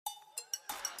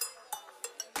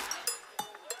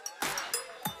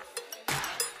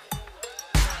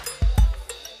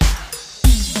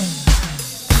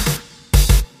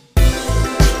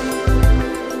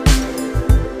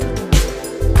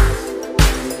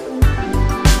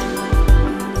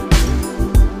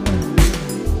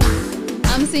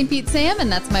St. Pete Sam,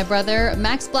 and that's my brother,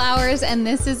 Max Blowers, and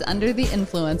this is Under the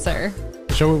Influencer.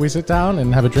 A show where we sit down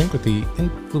and have a drink with the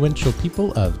influential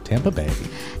people of Tampa Bay.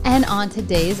 And on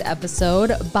today's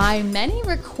episode, by many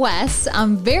requests,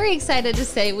 I'm very excited to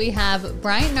say we have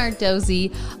Bryant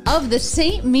Nardozzi of the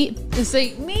St.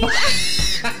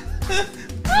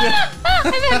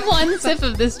 I've had one sip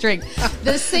of this drink.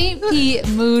 The St. Pete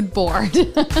Mood Board.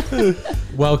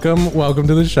 Welcome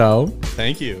to the show.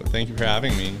 Thank you for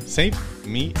having me. St.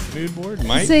 Meat Mood Board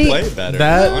might play better.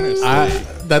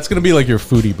 That's going to be like your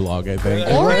foodie blog, I think.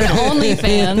 Or an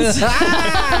OnlyFans.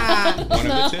 One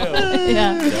of the two.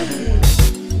 Yeah. Definitely.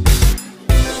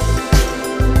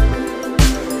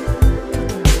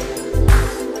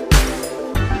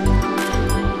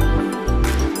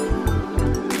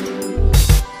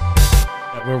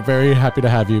 We're very happy to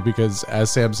have you because,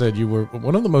 as Sam said, you were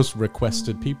one of the most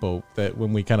requested people that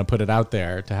when we kind of put it out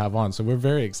there to have on. So we're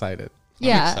very excited.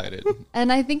 Yeah. I'm excited.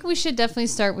 And I think we should definitely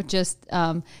start with just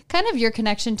kind of your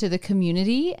connection to the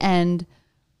community and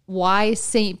why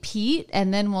St. Pete,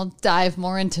 and then we'll dive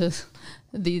more into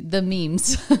the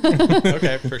memes.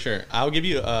 Okay, for sure. I'll give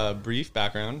you a brief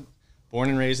background. Born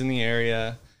and raised in the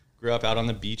area, grew up out on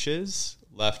the beaches,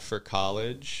 left for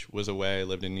college, was away,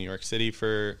 lived in New York City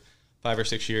for 5 or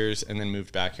 6 years, and then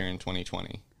moved back here in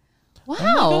 2020. Wow.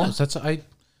 Oh that's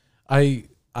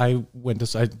I went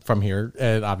from here,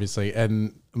 and obviously,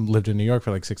 and lived in New York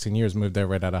for like 16 years, moved there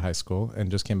right out of high school, and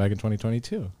just came back in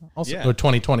 2022. Also, Yeah. or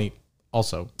 2020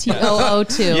 also.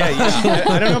 TOO2. Yeah.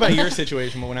 I don't know about your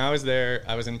situation, but when I was there,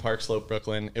 I was in Park Slope,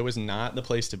 Brooklyn. It was not the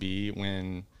place to be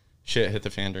when shit hit the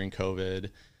fan during COVID.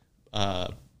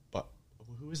 But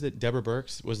who was it? Deborah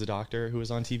Burks was the doctor who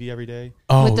was on TV every day.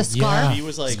 Oh, With the scarf? yeah. He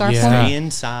was like, Scarf stay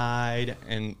inside.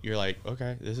 And you're like,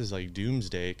 okay, this is like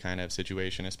doomsday kind of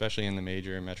situation, especially in the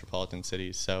major metropolitan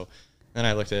cities. So then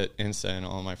I looked at Insta, and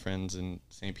all my friends in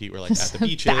St. Pete were like at the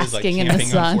beaches, like Basking in the camping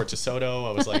sun. on Fort DeSoto.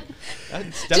 I was like,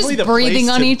 that's definitely the breathing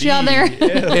place on to each be. other. Ew.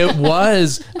 It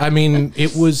was. I mean,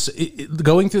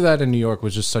 going through that in New York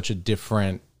was just such a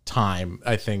different time,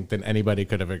 I think, than anybody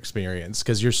could have experienced,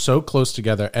 because you're so close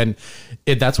together, and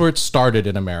that's where it started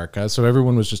in America. So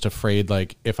everyone was just afraid,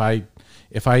 like, if I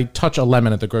touch a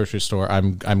lemon at the grocery store,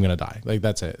 I'm gonna die. Like,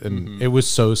 that's it. And it was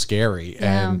so scary.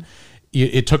 Yeah. And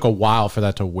it took a while for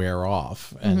that to wear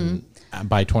off. And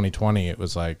by 2020, it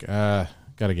was like, gotta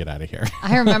get out of here.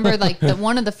 I remember like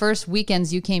one of the first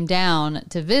weekends you came down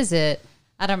to visit.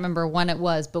 I don't remember when it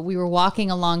was, but we were walking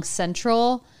along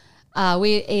Central.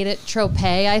 We ate at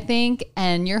Tropez, I think,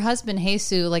 and your husband,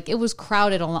 Jesus, like, it was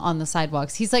crowded on the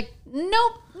sidewalks. He's like,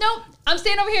 nope, I'm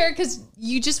staying over here, because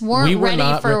you just weren't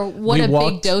ready for what a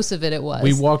big dose of it was.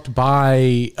 We walked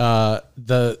by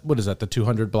the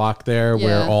 200 block there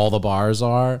where all the bars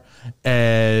are,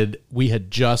 and we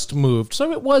had just moved.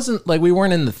 So it wasn't like we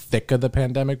weren't in the thick of the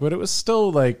pandemic, but it was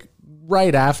still like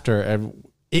right after, and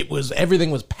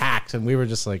everything was packed, and we were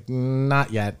just like,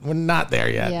 not yet. We're not there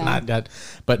yet. Yeah. Not yet.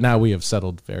 But now we have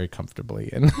settled very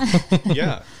comfortably. And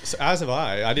Yeah, so as have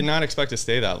I. I did not expect to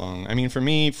stay that long. I mean, for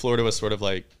me, Florida was sort of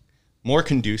like more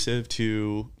conducive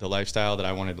to the lifestyle that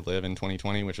I wanted to live in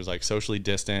 2020, which was like socially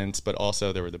distanced, but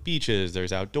also there were the beaches,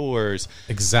 there's outdoors.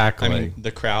 exactly. I mean,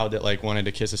 the crowd that like wanted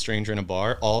to kiss a stranger in a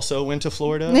bar also went to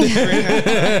Florida.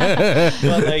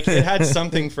 But like, it had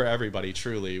something for everybody,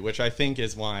 truly, which I think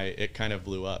is why it kind of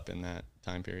blew up in that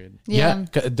time period. Yeah,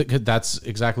 that's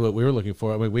exactly what we were looking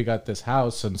for. I mean, we got this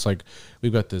house, and it's like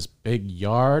we've got this big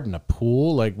yard and a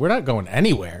pool. Like, we're not going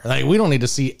anywhere. Like, we don't need to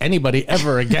see anybody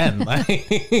ever again. Like,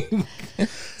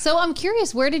 So I'm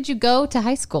curious, where did you go to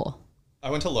high school?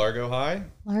 I went to Largo High.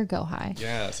 Largo High.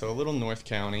 Yeah, so a little North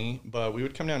County, but we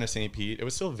would come down to St. Pete. It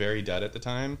was still very dead at the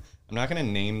time. I'm not going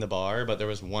to name the bar, but there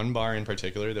was one bar in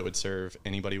particular that would serve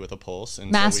anybody with a pulse.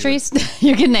 And Masteries?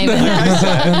 You can name it. I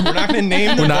said, we're not going to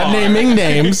name the we're bar. not naming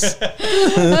names. But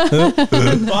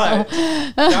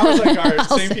that was like our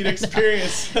St. Pete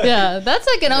experience. Yeah, that's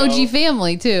like an OG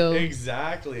family, too.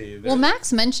 Exactly. Well,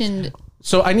 Max mentioned...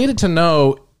 So I needed to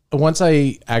know, once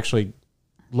I actually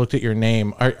looked at your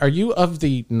name, are you of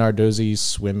the Nardozzi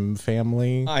swim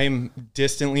family? I'm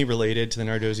distantly related to the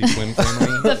Nardozzi swim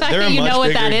family. The fact They're that a you much know what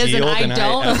bigger that is and deal I than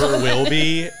don't. I ever will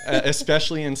be,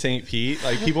 especially in St. Pete.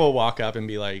 Like, people will walk up and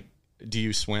be like, do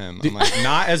you swim? I'm like,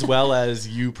 not as well as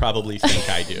you probably think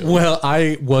I do. Well,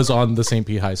 I was on the St.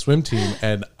 Pete High swim team,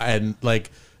 and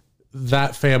like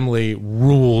that family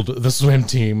ruled the swim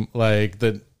team. Like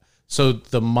so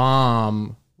the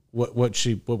mom, what would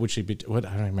she be? What,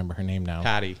 I don't remember her name now.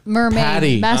 Patty. Mermaid.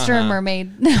 Patty. Master and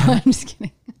Mermaid. No, I'm just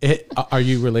kidding. Are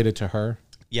you related to her?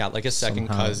 Yeah, like a second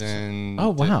Somehow. cousin.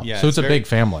 Oh, wow. Yeah, So it's a big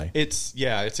family. It's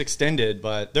extended,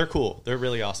 but they're cool. They're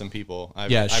really awesome people.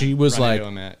 She was run like into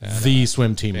 'em at the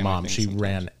swim team family mom. things She sometimes.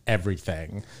 ran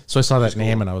everything. So I saw that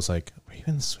name and I was like, "Are you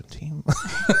in the swim team?"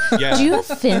 Yeah. Do you have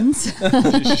fins?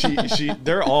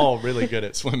 They're all really good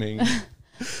at swimming.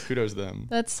 Kudos to them.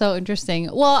 That's so interesting.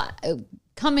 Well,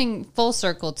 coming full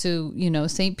circle to,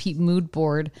 St. Pete Mood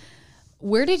Board,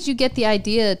 where did you get the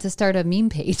idea to start a meme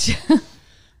page?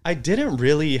 I didn't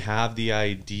really have the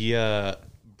idea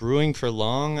brewing for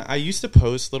long. I used to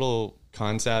post little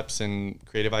concepts and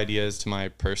creative ideas to my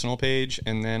personal page.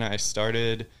 And then I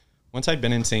started, once I'd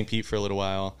been in St. Pete for a little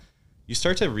while, you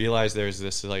start to realize there's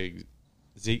this like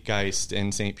zeitgeist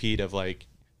in St. Pete of like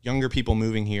younger people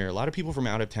moving here, a lot of people from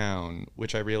out of town,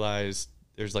 which I realized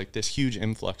there's like this huge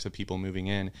influx of people moving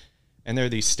in. And there are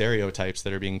these stereotypes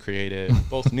that are being created,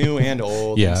 both new and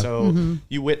old. Yeah. And so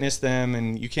you witness them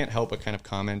and you can't help but kind of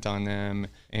comment on them.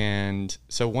 And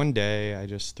so one day I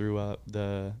just threw up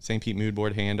the St. Pete Mood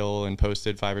Board handle and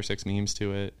posted 5 or 6 memes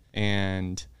to it.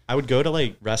 And I would go to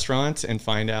like restaurants and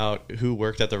find out who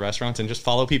worked at the restaurants and just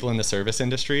follow people in the service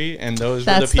industry. And those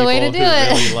were the That's the people way to who do it.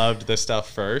 really loved the stuff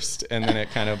first. And then it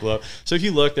kind of blew up. So if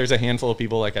you look, there's a handful of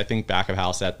people, like I think back of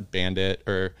house at Bandit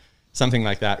or something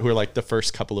like that, who are like the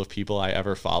first couple of people I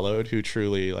ever followed who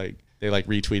truly like, they like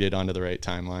retweeted onto the right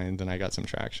timelines and I got some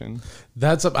traction.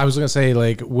 I was gonna say,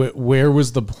 like, where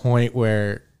was the point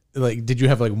where, like, did you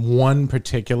have like one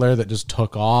particular that just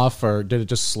took off, or did it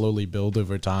just slowly build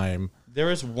over time? There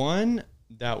was one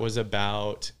that was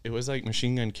about, it was like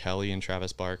Machine Gun Kelly and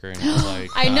Travis Barker, and it was like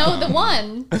I know the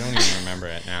one. I don't even remember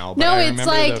it now. But No, I it's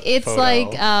remember like the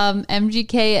photo.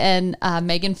 MGK and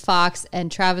Megan Fox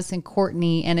and Travis and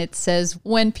Courtney, and it says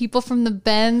when people from the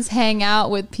Bends hang out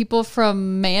with people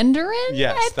from Mandarin.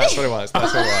 Yes, that's what it was.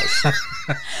 That's what it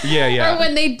was. Yeah. Or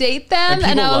when they date them, And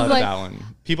and people I was loved like, that one.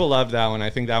 People loved that one. I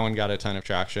think that one got a ton of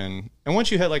traction. And once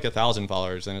you hit like 1,000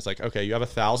 followers, then it's like, okay, you have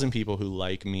 1,000 people who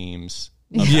like memes.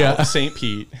 Yeah. St.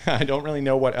 Pete. I don't really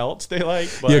know what else they like.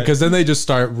 But Yeah, because then they just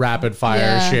start rapid fire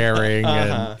Yeah. sharing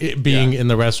and it being in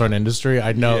the restaurant industry.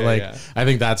 I know, Yeah. I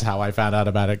think that's how I found out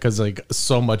about it, because like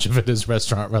so much of it is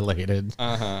restaurant related.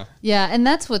 yeah, and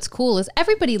that's what's cool is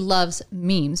everybody loves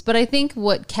memes, but I think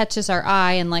what catches our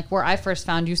eye and like where I first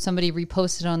found you, somebody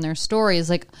reposted on their story is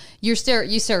like you start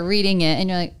reading it and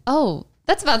you're like, oh,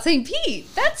 that's about St. Pete.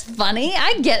 That's funny.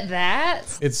 I get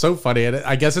that. It's so funny, and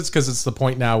I guess it's because it's the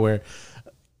point now where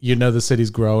the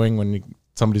city's growing when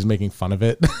somebody's making fun of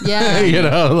it.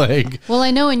 Yeah. like. Well,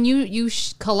 I know, and you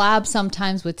collab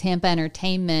sometimes with Tampa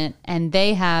Entertainment, and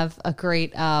they have a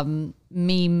great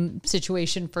meme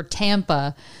situation for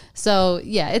Tampa. So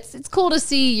yeah, it's cool to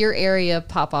see your area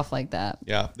pop off like that.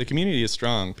 Yeah, the community is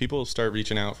strong. People start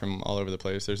reaching out from all over the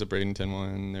place. There's a Bradenton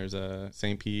one. There's a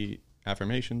St. Pete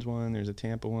Affirmations one. There's a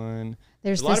Tampa one.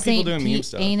 There's a lot the of people St. doing meme Pete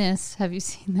stuff. anus. Have you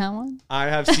seen that one? I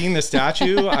have seen the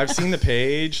statue. I've seen the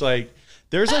page. Like,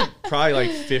 there's like probably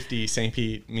like 50 St.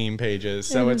 Pete meme pages.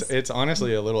 So it's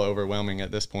honestly a little overwhelming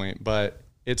at this point, but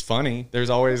it's funny. There's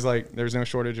always there's no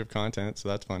shortage of content, so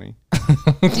that's funny.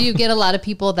 Do you get a lot of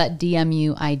people that DM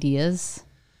you ideas?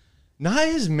 Not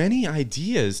as many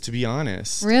ideas, to be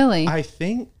honest. Really? I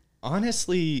think,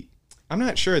 honestly, I'm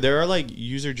not sure. There are like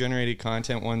user generated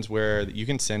content ones where you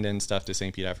can send in stuff to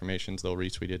St. Pete Affirmations. They'll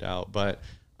retweet it out. But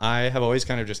I have always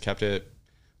kind of just kept it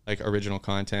like original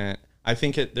content. I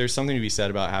think there's something to be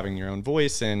said about having your own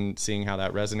voice and seeing how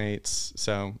that resonates.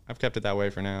 So I've kept it that way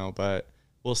for now, but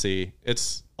we'll see.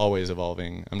 It's always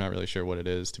evolving. I'm not really sure what it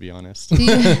is, to be honest.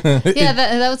 Yeah,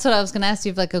 that's what I was going to ask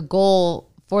you, if like a goal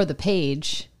for the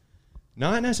page.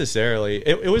 Not necessarily.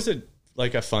 It was a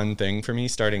fun thing for me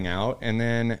starting out, and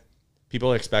then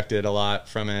people expected a lot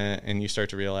from it, and you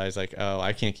start to realize like, oh,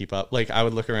 I can't keep up. Like, I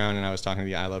would look around, and I was talking to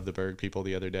the I Love the Berg people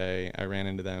the other day. I ran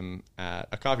into them at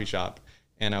a coffee shop,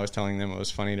 and I was telling them it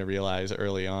was funny to realize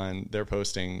early on they're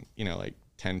posting, like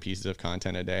 10 pieces of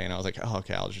content a day, and I was like, oh,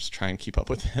 okay, I'll just try and keep up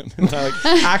with them. And I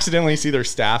accidentally see their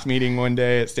staff meeting one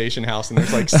day at Station House, and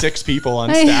there's like 6 people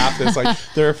on staff that's like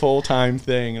their full-time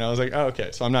thing, and I was like, oh, okay,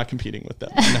 so I'm not competing with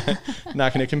them. I'm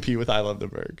not going to compete with I Love the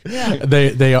Berg. Yeah.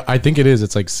 They I think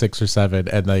it's like 6 or 7,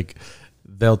 and like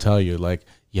they'll tell you like,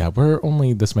 yeah, we're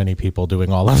only this many people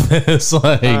doing all of this.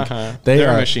 Like they They're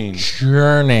are a machine.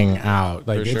 churning out.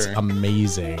 Like, For it's sure.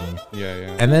 amazing.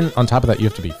 Yeah. And then on top of that, you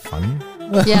have to be funny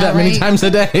Yeah, that many right. times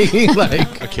a day.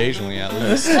 Like, Occasionally, at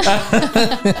least.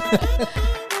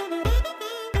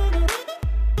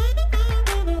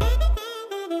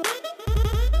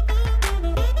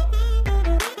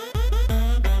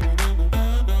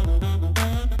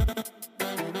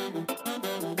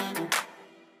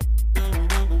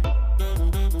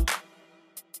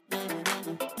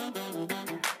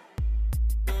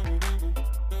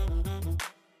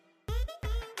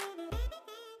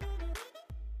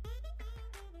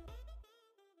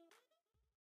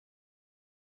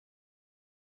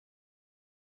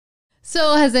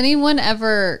 So has anyone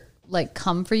ever like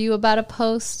come for you about a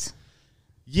post?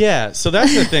 Yeah, so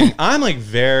that's the thing. I'm like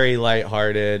very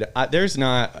lighthearted. There's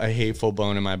not a hateful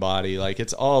bone in my body. Like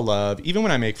it's all love. Even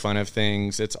when I make fun of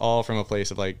things, it's all from a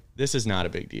place of like, this is not a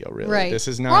big deal, really. Right. This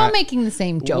is not. We're all making the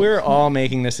same joke. We're all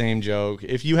making the same joke.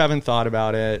 If you haven't thought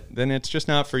about it, then it's just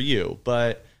not for you.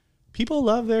 But people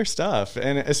love their stuff,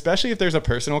 and especially if there's a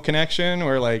personal connection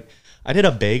or like. I did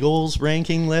a bagels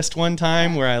ranking list one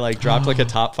time where I like dropped like a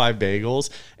top 5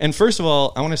 bagels. And first of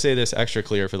all, I want to say this extra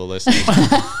clear for the listeners.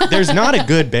 There's not a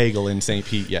good bagel in St.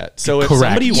 Pete yet. So if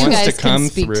somebody wants to come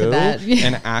through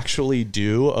and actually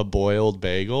do a boiled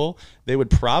bagel, they would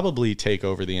probably take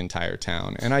over the entire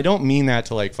town. And I don't mean that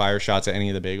to like fire shots at any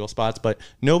of the bagel spots, but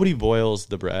nobody boils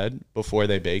the bread before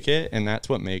they bake it. And that's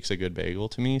what makes a good bagel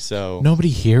to me. So Nobody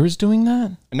here is doing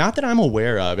that? not that I'm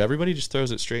aware of. Everybody just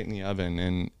throws it straight in the oven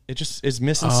and it just is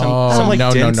missing some like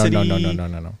density.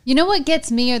 No. You know what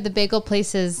gets me are the bagel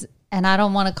places, and I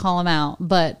don't want to call them out,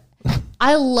 but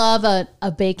I love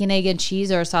a bacon, egg, and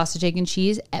cheese or a sausage, egg, and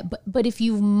cheese. But if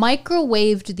you've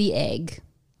microwaved the egg,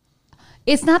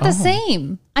 it's not the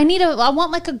same. I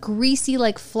want like a greasy,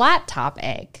 like flat top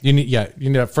egg. You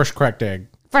need a fresh cracked egg.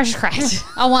 Fresh cracked.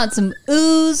 I want some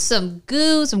ooze, some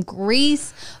goo, some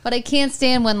grease, but I can't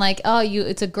stand when like,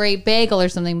 it's a great bagel or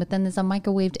something, but then there's a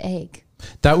microwaved egg.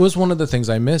 That was one of the things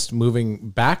I missed moving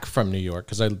back from New York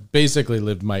because I basically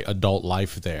lived my adult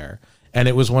life there. And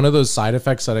it was one of those side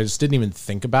effects that I just didn't even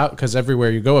think about because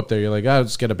everywhere you go up there, you're like,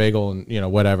 just get a bagel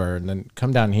and, whatever. And then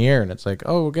come down here and it's like,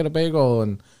 we'll get a bagel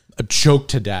and I'm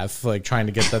choked to death, like trying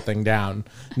to get that thing down.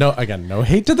 No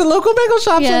hate to the local bagel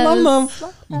shops. Yes. I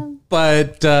love them.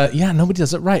 But nobody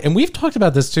does it right. And we've talked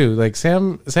about this too. Like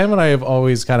Sam and I have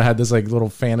always kind of had this like little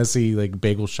fantasy like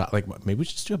bagel shop. Like maybe we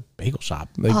should just do a bagel shop.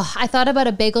 Like, I thought about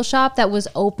a bagel shop that was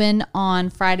open on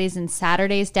Fridays and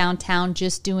Saturdays downtown,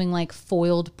 just doing like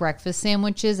foiled breakfast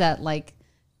sandwiches at like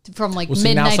from like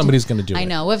midnight. Now somebody's going to do it. I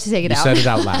know. We have to take it out. You said it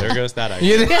out loud. There goes that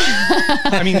idea.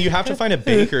 I mean, you have to find a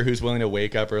baker who's willing to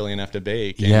wake up early enough to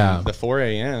bake. And the 4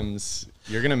 a.m.s,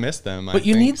 you're going to miss them. But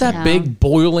you need that big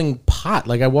boiling pot.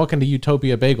 Like I walk into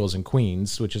Utopia Bagels in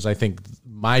Queens, which is, I think,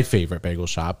 my favorite bagel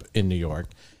shop in New York.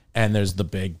 And there's the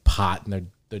big pot and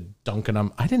they're dunking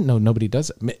them. I didn't know nobody does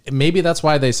it. Maybe that's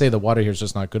why they say the water here is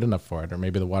just not good enough for it. Or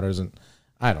maybe the water isn't.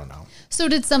 I don't know. So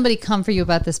did somebody come for you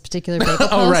about this particular bagel post?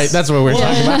 Oh, right. That's what we're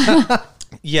talking about.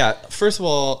 Yeah. First of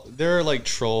all, there are like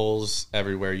trolls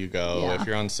everywhere you go. Yeah. If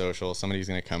you're on social, somebody's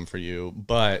going to come for you.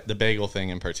 But the bagel thing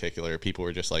in particular, people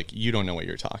were just like, you don't know what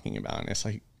you're talking about. And it's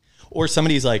like, or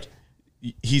somebody's like,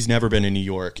 he's never been in New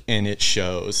York and it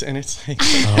shows. And it's like,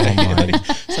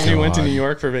 somebody went to New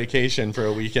York for vacation for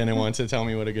a weekend and wants to tell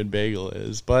me what a good bagel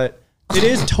is. But it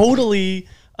is totally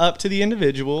up to the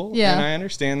individual. Yeah. And I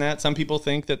understand that. Some people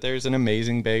think that there's an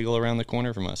amazing bagel around the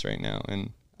corner from us right now.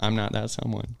 And I'm not that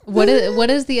someone. What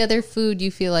is the other food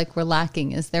you feel like we're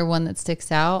lacking? Is there one that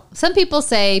sticks out? Some people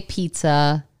say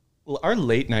pizza. Well, our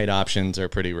late night options are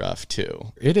pretty rough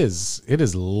too. It is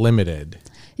limited.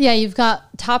 Yeah, you've got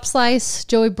Top Slice,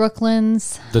 Joey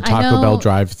Brooklyn's. The Taco Bell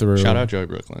drive-through. Shout out Joey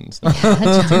Brooklyn's.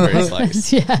 It's a great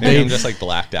slice. Yeah. Maybe I'm just like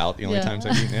blacked out the only times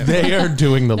I've eaten it. They are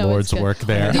doing the No, Lord's it's good. work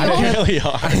there. The I only- They really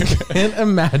are. can't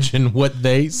imagine what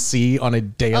they see on a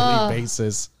daily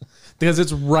basis because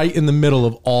it's right in the middle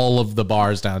of all of the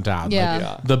bars downtown.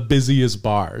 Yeah. Like, the busiest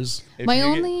bars. My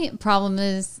only problem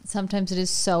is sometimes it is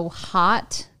so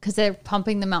hot because they're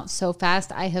pumping them out so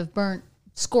fast. I have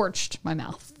scorched my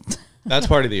mouth. That's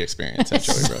part of the experience at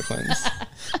Joey Brooklyn's.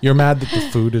 You're mad that the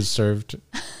food is served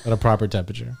at a proper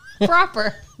temperature.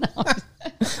 Proper.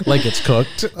 Like it's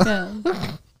cooked.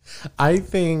 Yeah. I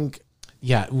think,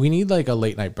 we need like a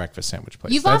late night breakfast sandwich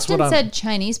place. You've That's often what said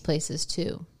Chinese places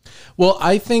too. Well,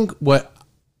 I think what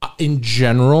in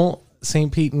general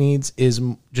St. Pete needs is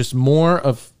just more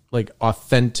of like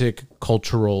authentic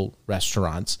cultural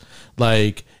restaurants.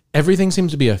 Like everything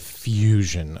seems to be a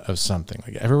fusion of something.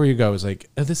 Like everywhere you go is like,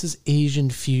 oh, this is Asian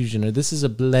fusion or this is a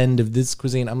blend of this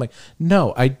cuisine. I'm like,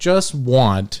 no, I just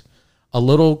want a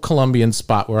little Colombian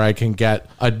spot where I can get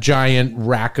a giant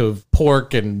rack of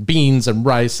pork and beans and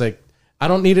rice. Like I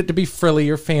don't need it to be frilly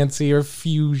or fancy or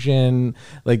fusion.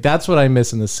 Like that's what I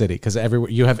miss in the city because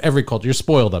everywhere you have every culture. You're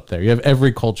spoiled up there. You have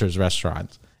every culture's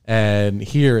restaurant. And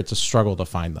here it's a struggle to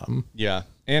find them. Yeah.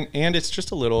 And it's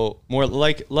just a little more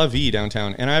like La Vie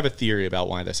downtown. And I have a theory about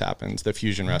why this happens, the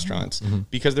fusion restaurants,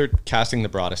 because they're casting the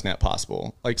broadest net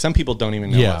possible. Like some people don't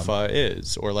even know what pho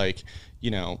is or like,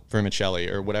 vermicelli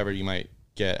or whatever you might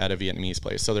get at a Vietnamese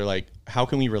place. So they're like, how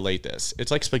can we relate this?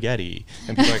 It's like spaghetti.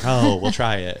 And people are like, oh, we'll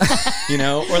try it. You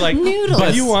know, or like noodles.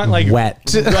 But you want like wet.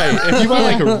 Right. If you want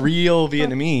like a real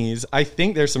Vietnamese, I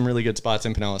think there's some really good spots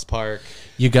in Pinellas Park.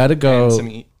 You got to go.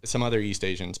 And some other East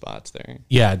Asian spots there.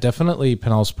 Yeah, definitely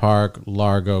Pinellas Park,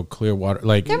 Largo, Clearwater.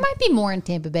 Like There might be more in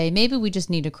Tampa Bay. Maybe we just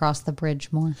need to cross the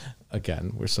bridge more.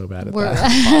 again, we're so bad at We're-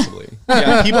 that. Possibly.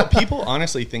 Yeah, people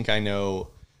honestly think I know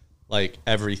like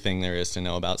everything there is to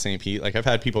know about St. Pete. Like I've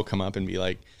had people come up and be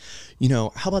like, you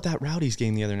know, how about that Rowdies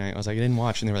game the other night? I was like, I didn't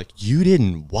watch. And they were like, you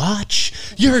didn't watch?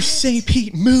 You're St.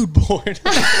 Pete mood board.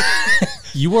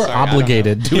 You are Sorry, I don't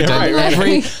obligated to know. attend Yeah, right.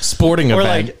 every sporting Or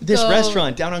event. like this Go.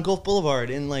 restaurant down on Gulf Boulevard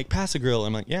in like Pasagrill.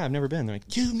 I'm like, yeah, I've never been. They're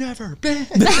like, you've never been.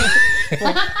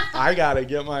 Like, I gotta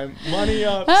get my money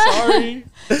up. Sorry.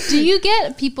 Do you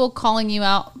get people calling you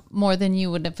out more than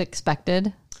you would have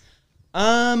expected?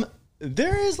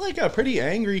 There is like a pretty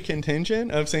angry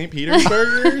contingent of St.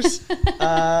 Petersburgers.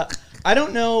 I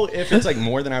don't know if it's like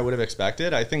more than I would have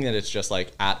expected. I think that it's just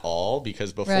like at all,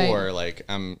 because before Right. like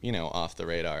I'm, you know, off the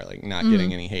radar, like not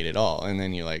getting any hate at all. And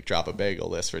then you like drop a bagel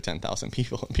list for 10,000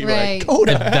 people and people are Right. like, go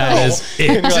to hell. that is it.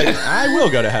 And you're like, I will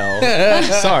go to hell.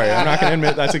 Sorry, I'm not going to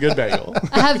admit that's a good bagel.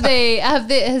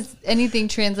 Has anything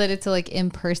translated to like in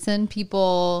person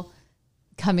people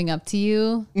coming up to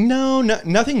you? No,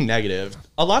 nothing negative.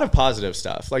 A lot of positive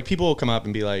stuff. Like people will come up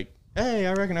and be like, hey,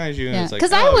 I recognize you. And Yeah, it's like,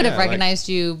 because I oh, would yeah, have like- recognized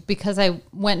you because I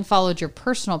went and followed your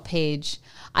personal page.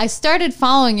 I started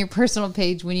following your personal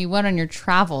page when you went on your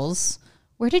travels.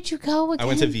 Where did you go again? I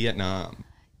went to Vietnam.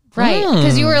 Right,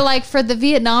 because you were like, for the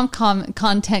Vietnam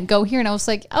content, go here. And I was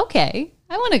like, okay,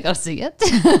 I want to go see it.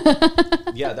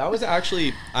 Yeah, that was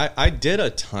actually, I did a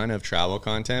ton of travel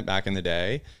content back in the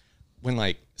day when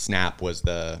like Snap was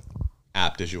the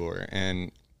app du jour.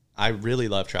 And I really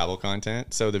love travel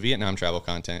content. So the Vietnam travel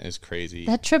content is crazy.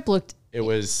 That trip looked It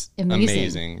was amazing.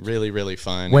 amazing. Really, really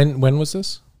fun. When was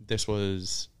this? This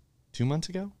was 2 months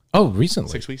ago? Oh, recently.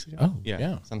 6 weeks ago? Oh, yeah,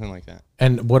 yeah. something like that.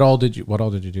 And what all did you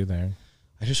do there?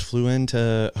 I just flew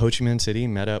into Ho Chi Minh City,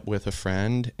 met up with a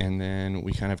friend, and then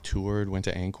we kind of toured, went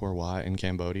to Angkor Wat in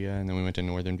Cambodia, and then we went to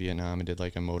northern Vietnam and did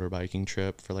like a motorbiking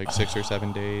trip for like 6 or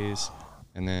 7 days,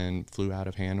 and then flew out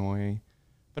of Hanoi.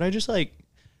 But I just like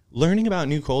learning about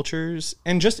new cultures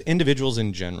and just individuals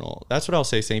in general. That's what I'll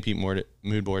say St. Pete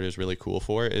Mood Board is really cool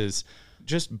for, is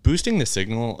just boosting the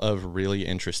signal of really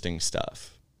interesting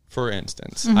stuff. For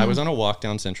instance, I was on a walk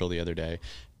down Central the other day,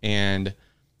 and I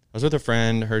was with a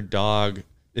friend. Her dog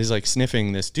is like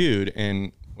sniffing this dude,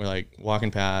 and we're like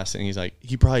walking past, and he's like,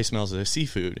 he probably smells of the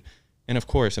seafood. And of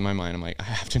course, in my mind, I'm like, I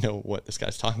have to know what this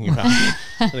guy's talking about.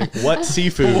 Like, what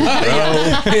seafood,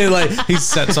 bro? Like he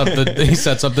sets up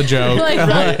the joke. Like,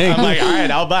 Right. I'm like, all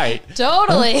right, I'll bite.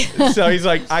 totally. So he's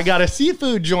like, I got a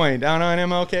seafood joint down on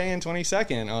MLK and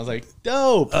 22nd. I was like,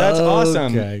 dope. That's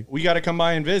awesome. Okay. We got to come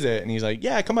by and visit. And he's like,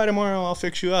 yeah, come by tomorrow. I'll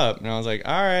fix you up. And I was like,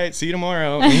 all right, see you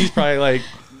tomorrow. And he's probably like,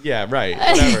 yeah, right,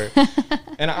 whatever.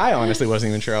 And I honestly wasn't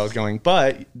even sure I was going.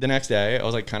 But the next day, I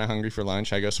was like kind of hungry for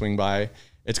lunch. I go swing by.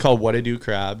 It's called What to Do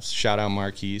Crabs. Shout out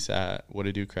Marquise at What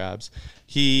to Do Crabs.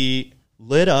 He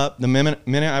lit up the minute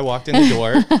I walked in the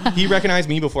door. He recognized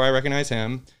me before I recognized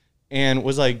him and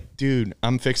was like, dude,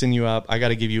 I'm fixing you up. I got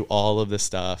to give you all of this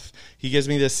stuff. He gives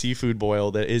me this seafood boil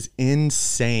that is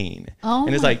insane. Oh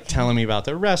and is my like telling me about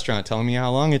the restaurant, telling me how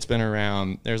long it's been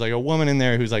around. There's like a woman in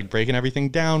there who's like breaking everything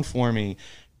down for me.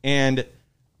 And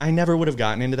I never would have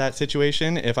gotten into that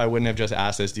situation if I wouldn't have just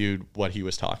asked this dude what he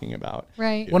was talking about.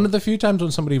 Right. One of the few times when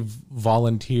somebody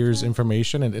volunteers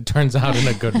information and it turns out in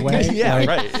a good way. Yeah, Like,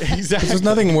 right. Exactly. There's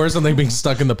nothing worse than being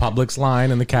stuck in the Publix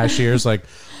line and the cashier's like,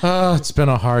 oh, it's been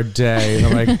a hard day. And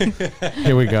I'm like,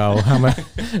 here we go.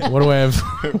 What do I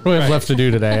have left to do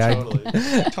today? Totally.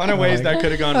 A ton of ways that could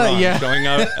have gone wrong yeah. showing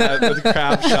up at the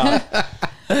crab shop.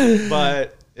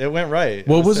 But it went right.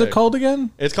 What was it sick. called again?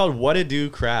 It's called What to Do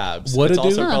Crabs. What it's to Do?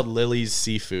 also called Lily's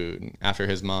Seafood after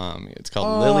his mom. It's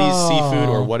called Lily's Seafood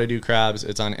or What to Do Crabs.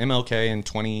 It's on MLK and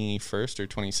 21st or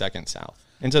 22nd South.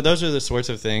 And so those are the sorts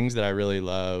of things that I really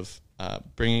love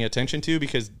bringing attention to,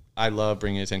 because I love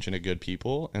bringing attention to good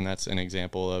people. And that's an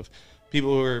example of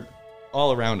people who are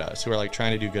all around us who are like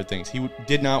trying to do good things. He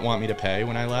did not want me to pay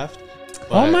when I left.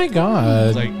 Oh my I God.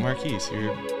 was like, Marquise,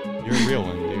 you're a real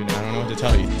one, dude. I don't know what to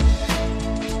tell you.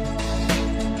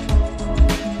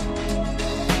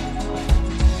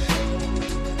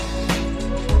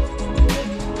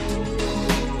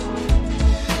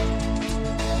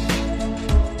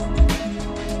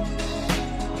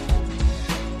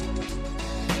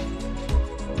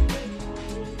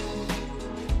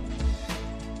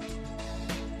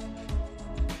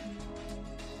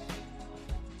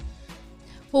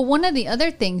 Well, one of the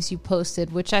other things you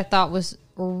posted, which I thought was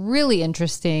really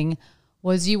interesting,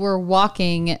 was you were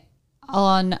walking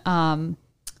on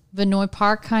Vinoy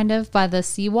Park, kind of by the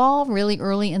seawall, really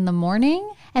early in the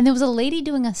morning, and there was a lady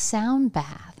doing a sound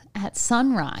bath at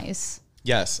sunrise.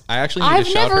 Yes, I actually need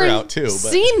to shout her out too. I've never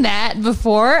seen that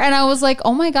before, and I was like,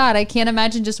 oh my God, I can't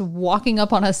imagine just walking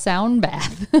up on a sound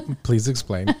bath. Please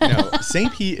explain. No,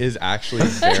 St. Pete is actually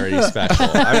very special.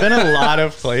 I've been a lot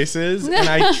of places, and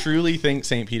I truly think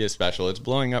St. Pete is special. It's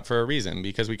blowing up for a reason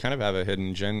because we kind of have a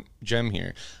hidden gem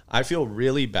here. I feel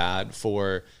really bad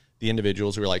for the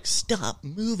individuals who are like, stop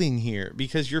moving here,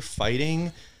 because you're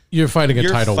fighting a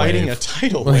tidal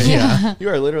wave. Yeah. You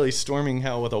are literally storming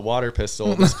hell with a water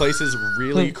pistol. This place is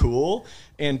really cool,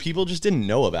 and people just didn't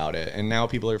know about it, and now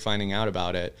people are finding out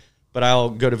about it. But I'll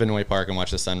go to Vinoy Park and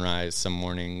watch the sunrise some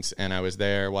mornings, and I was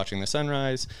there watching the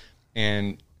sunrise,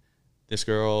 and this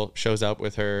girl shows up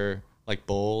with her like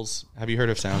bowls. Have you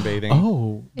heard of sound bathing?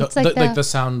 Oh, It's like the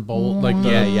sound bowl. Like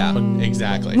Yeah,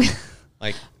 exactly.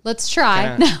 Like, Let's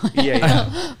try.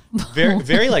 yeah. Very,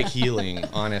 very like healing,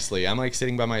 honestly. I'm like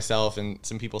sitting by myself and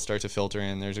some people start to filter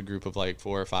in. There's a group of like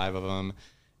 4 or 5 of them.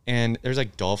 And there's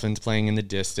like dolphins playing in the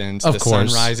distance, the sun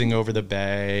rising over the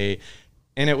bay.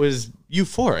 And it was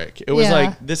euphoric. It was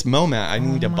like this moment, I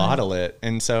need to bottle it.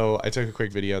 And so I took a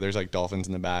quick video. There's like dolphins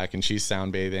in the back and she's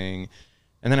sound bathing.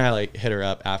 And then I like hit her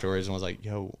up afterwards and was like,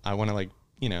 yo, I want to like,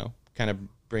 kind of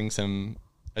bring some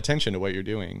attention to what you're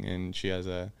doing, and she has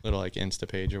a little like Insta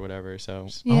page or whatever. So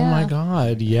oh my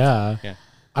God, yeah.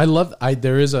 I love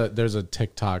there's a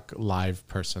TikTok live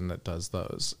person that does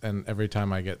those, and every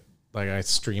time I get like I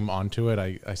stream onto it,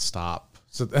 I stop.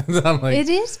 So I'm like, it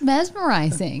is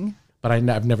mesmerizing. But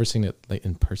I've never seen it like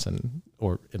in person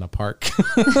or in a park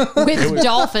with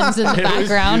dolphins in the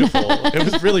background. It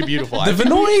was really beautiful. The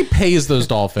Vinoy pays those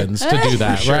dolphins to do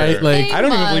that, right? Like I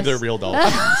don't even believe they're real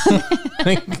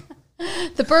dolphins.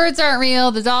 The birds aren't real.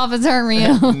 The dolphins aren't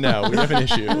real. No, we have an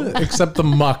issue. Except the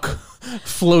muck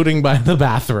floating by the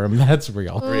bathroom. That's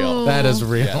real. Real. That is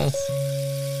real. Yes.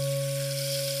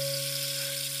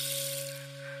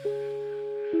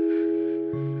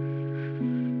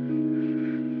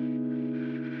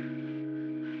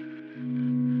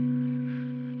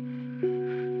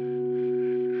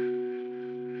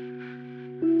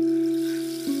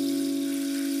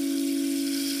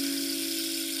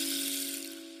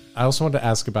 I also want to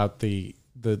ask about the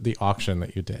auction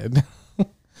that you did,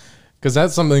 because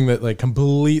that's something that like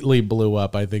completely blew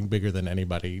up. I think bigger than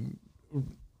anybody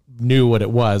knew what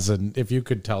it was, and if you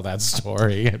could tell that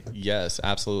story. Yes,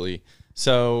 absolutely.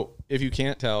 So if you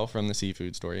can't tell from the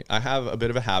seafood story, I have a bit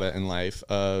of a habit in life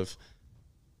of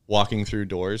walking through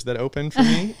doors that open for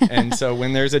me. And so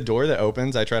when there's a door that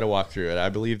opens, I try to walk through it. I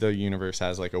believe the universe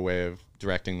has like a way of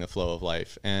directing the flow of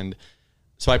life. And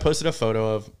so I posted a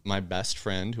photo of my best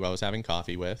friend who I was having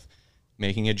coffee with,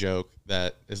 making a joke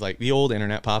that is like the old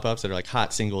internet pop-ups that are like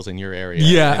hot singles in your area.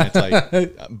 Yeah. And it's like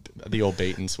the old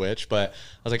bait and switch. But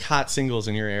I was like, hot singles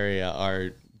in your area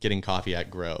are getting coffee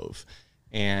at Grove.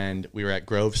 And we were at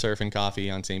Grove Surf and Coffee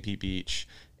on St. Pete Beach.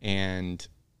 And,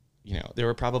 there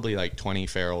were probably like 20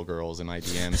 feral girls in my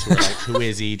DMs who were like, who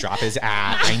is he? Drop his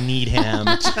at. I need him.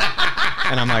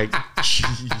 And I'm like,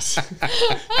 jeez.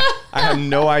 I had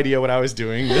no idea what I was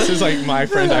doing. This is like my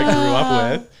friend I grew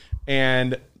up with.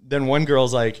 And then one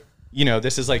girl's like,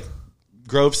 this is like,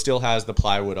 Grove still has the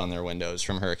plywood on their windows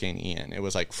from Hurricane Ian. It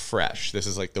was like fresh. This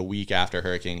is like the week after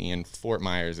Hurricane Ian. Fort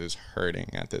Myers is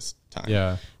hurting at this time.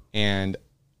 Yeah. And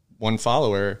one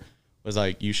follower was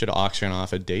like, you should auction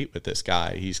off a date with this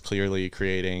guy. He's clearly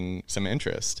creating some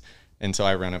interest. And so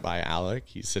I run it by Alec.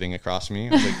 He's sitting across from me.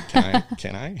 I was like,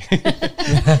 can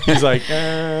I? He's like,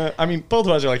 I mean, both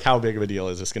of us are like, how big of a deal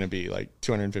is this going to be? Like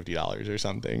 $250 or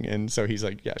something. And so he's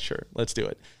like, yeah, sure, let's do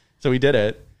it. So we did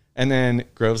it. And then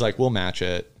Grove's like, we'll match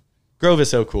it. Grove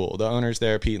is so cool. The owners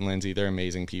there, Pete and Lindsay, they're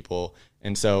amazing people.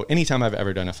 And so anytime I've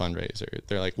ever done a fundraiser,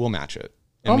 they're like, we'll match it.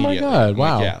 Oh my God!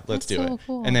 Wow. Like, yeah, let's do it.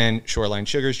 Cool. And then Shoreline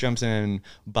Sugars jumps in.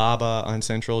 Baba on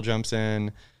Central jumps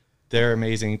in. They're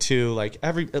amazing too. Like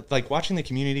watching the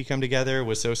community come together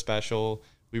was so special.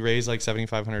 We raised like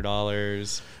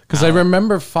 $7,500. Because I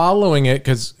remember following it,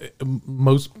 because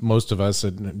most of us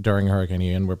during Hurricane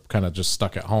Ian were kind of just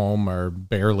stuck at home or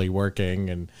barely working,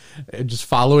 and just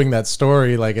following that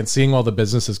story, like, and seeing all the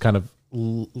businesses kind of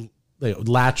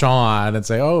latch on and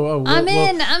say, I'm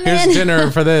in. Here's dinner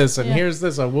for this, and here's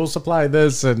this, we'll supply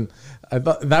this. And I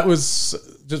thought that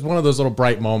was just one of those little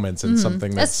bright moments, and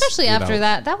something that's, especially after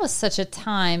that was such a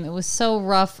time. It was so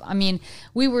rough. I mean,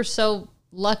 we were so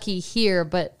lucky here,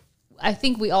 but I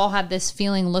think we all have this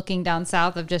feeling looking down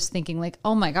south of just thinking like,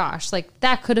 oh my gosh, like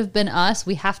that could have been us.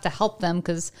 We have to help them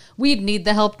because we'd need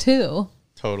the help too.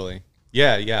 Totally.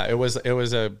 Yeah. It was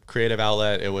a creative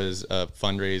outlet. It was a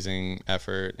fundraising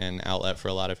effort and outlet for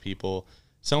a lot of people.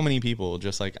 So many people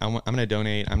just like, I'm going to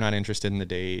donate. I'm not interested in the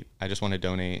date. I just want to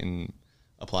donate and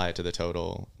apply it to the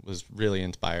total. It was really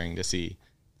inspiring to see.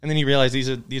 And then you realize these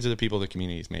are the people the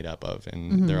community is made up of,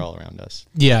 and they're all around us.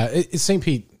 Yeah, St.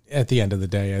 Pete, at the end of the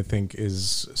day, I think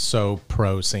is so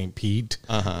pro St. Pete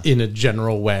in a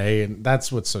general way, and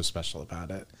that's what's so special about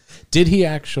it. Did he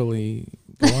actually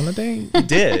go on a date? He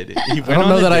did. I don't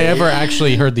know that I ever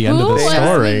actually heard the end of the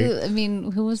story. I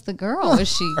mean, who was the girl?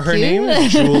 Was she Her cute? name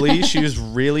is Julie. She was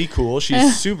really cool.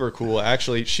 She's super cool.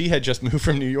 Actually, she had just moved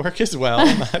from New York as well.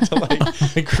 Not to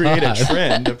like create a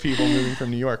trend of people moving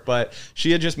from New York, but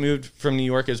she had just moved from New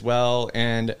York as well,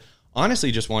 and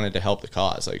honestly just wanted to help the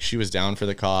cause. Like, she was down for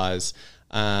the cause.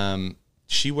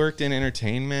 She worked in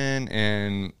entertainment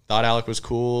and thought Alec was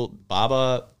cool.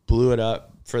 Baba blew it up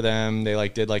for them. They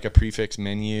like did like a prefix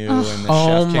menu, and the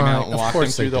chef came out and walked them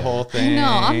through the whole thing. No,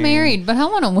 I'm married, but I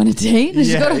want to win a date.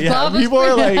 Just go to Baba's. People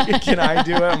are like, "Can I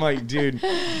do it?" I'm like, "Dude,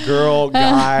 girl,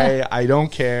 guy, I don't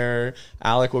care.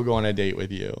 Alec will go on a date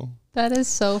with you." That is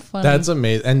so funny. That's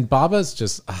amazing. And Baba's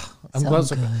just, I'm glad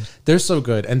they're so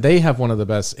good. And they have one of the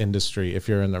best industry, if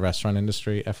you're in the restaurant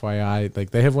industry, FYI, like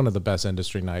they have one of the best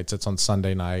industry nights. It's on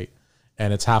Sunday night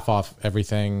and it's half off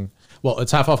everything. Well,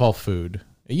 it's half off all food.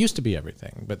 It used to be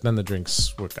everything, but then the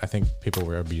drinks were, I think people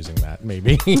were abusing that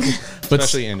maybe. But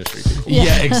especially industry people.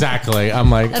 Yeah, exactly. I'm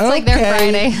like, that's like their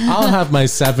Friday. I'll have my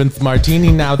 7th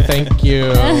martini now. Thank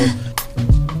you.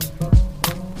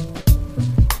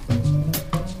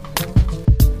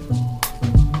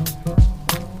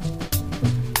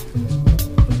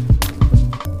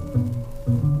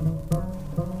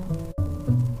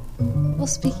 Well,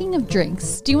 speaking of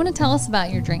drinks, do you want to tell us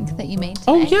about your drink that you made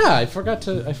today? Oh yeah, I forgot.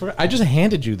 I just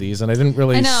handed you these, and I didn't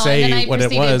really say what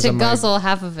it was. To guzzle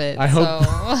half of it. I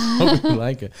hope you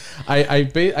like it.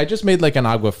 I just made like an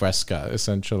agua fresca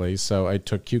essentially. So I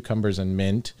took cucumbers and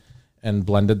mint and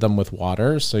blended them with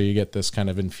water, so you get this kind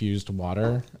of infused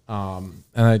water. And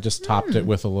I just topped it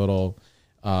with a little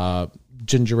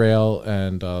ginger ale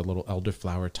and a little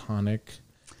elderflower tonic.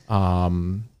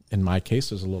 In my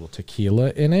case, there's a little tequila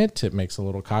in it. It makes a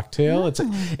little cocktail. It's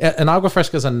an agua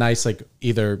fresca is a nice, like,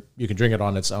 either you can drink it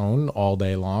on its own all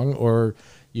day long, or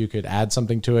you could add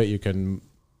something to it. You can,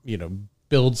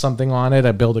 build something on it.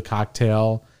 I build a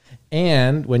cocktail.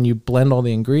 And when you blend all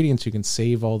the ingredients, you can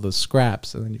save all the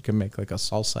scraps, and then you can make like a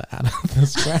salsa out of the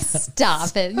scraps.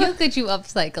 Stop it. Look at you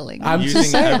upcycling. I'm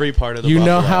using every part of the You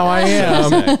know how I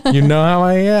am. You know how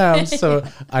I am. So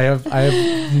I have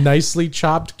nicely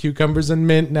chopped cucumbers and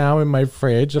mint now in my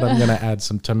fridge, and I'm going to add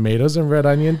some tomatoes and red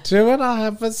onion to it. I'll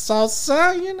have a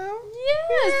salsa,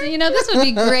 Yes, this would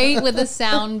be great with a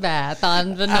sound bath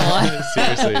on vanilla.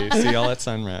 Seriously, see y'all at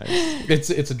sunrise.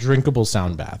 It's a drinkable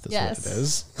sound bath is what it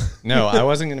is. No, I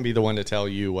wasn't going to be the one to tell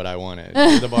you what I wanted.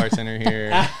 You're the bartender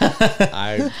here.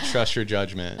 I trust your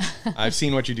judgment. I've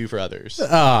seen what you do for others.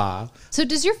 So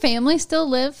does your family still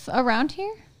live around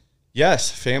here?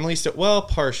 Yes, family still. Well,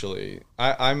 partially.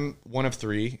 I'm one of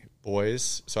 3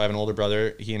 boys. So I have an older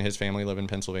brother. He and his family live in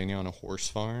Pennsylvania on a horse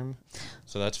farm.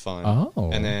 So that's fun.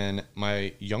 Oh. And then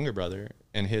my younger brother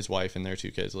and his wife and their 2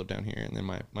 kids live down here. And then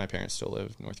my parents still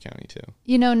live North County too.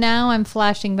 Now I'm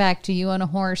flashing back to you on a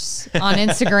horse on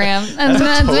Instagram. And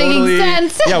that's making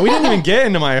sense. Yeah, we didn't even get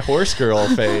into my horse girl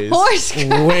phase. Horse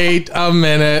girl. Wait a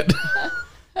minute.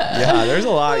 Yeah, there's a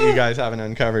lot you guys haven't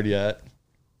uncovered yet.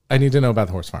 I need to know about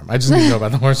the horse farm. I just need to know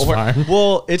about the horse farm.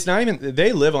 Well, it's not even,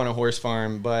 they live on a horse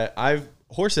farm, but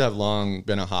horses have long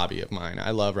been a hobby of mine.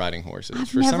 I love riding horses.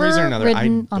 For some reason or another,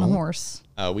 on a horse.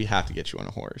 We have to get you on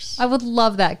a horse. I would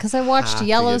love that because I watched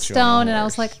Yellowstone and I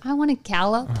was like, I want to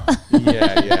gallop.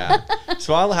 Yeah.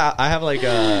 So I have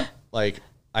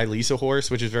I lease a horse,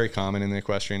 which is very common in the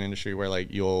equestrian industry, where like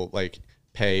you'll like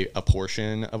pay a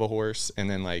portion of a horse and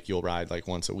then like you'll ride like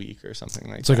once a week or something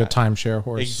like that. It's like a timeshare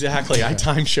horse. Exactly. I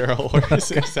timeshare a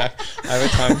horse. Exactly. I have a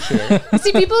timeshare.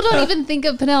 See, people don't even think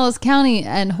of Pinellas County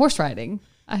and horse riding,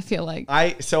 I feel like.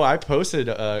 I posted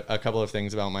a couple of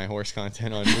things about my horse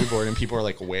content on Moodboard and people are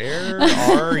like, where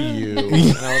are you?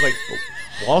 And I was like,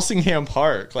 Walsingham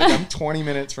Park. Like, I'm 20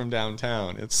 minutes from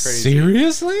downtown. It's crazy.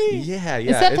 Seriously? Yeah.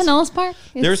 Is that Pinellas Park?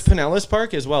 There's Pinellas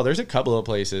Park as well. There's a couple of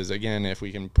places. Again, if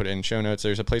we can put it in show notes,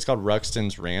 there's a place called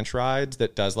Ruxton's Ranch Rides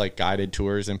that does like guided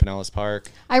tours in Pinellas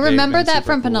Park. I remember that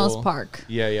from Pinellas Park.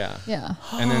 Yeah.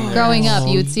 And then growing up,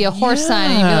 you would see a horse sign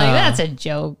and you'd be like, that's a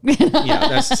joke. Yeah,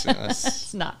 that's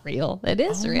it's not real. It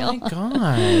is real. Oh my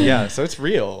God. Yeah, so it's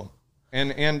real.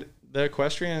 And the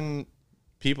equestrian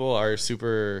people are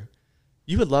super.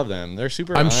 You would love them. They're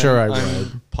super. I'm sure I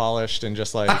would. Polished and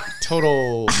just like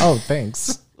total. Oh,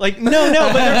 thanks. Like no,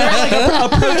 but they're very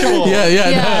like approachable.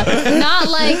 Yeah. No. Not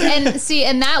like and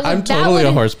that would I'm totally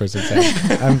a horse person.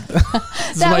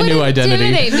 This is my new identity.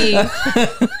 Intimidate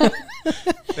me.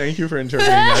 Thank you for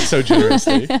interpreting that so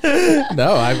generously.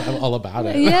 No, I'm all about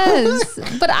it. Yes,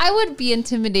 but I would be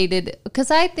intimidated because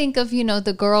I think of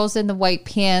the girls in the white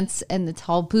pants and the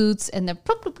tall boots and the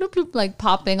bloop, bloop, bloop, bloop, like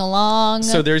popping along.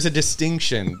 So there's a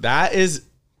distinction. That is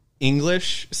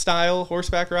English style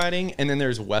horseback riding, and then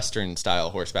there's Western style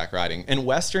horseback riding. And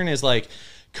Western is like,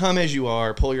 come as you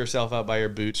are, pull yourself up by your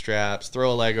bootstraps,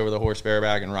 throw a leg over the horse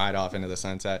bareback, and ride off into the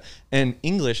sunset. And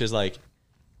English is like,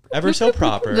 ever so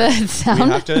proper. We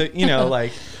have to,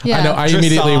 like. Yeah. I know. I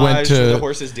immediately went to the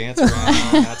horses dance around,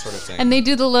 that sort of thing. And they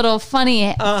do the little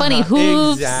funny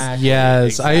hooves. Exactly. Yes,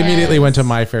 exactly. I immediately went to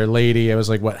My Fair Lady. I was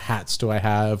like, what hats do I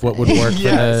have? What would work for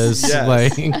this? Yes.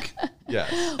 Like,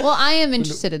 Yes. Well, I am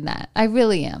interested in that. I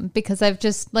really am, because I've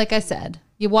just, like I said,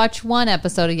 you watch one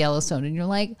episode of Yellowstone and you're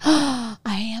like, oh,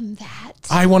 I am that.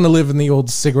 I want to live in the old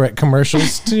cigarette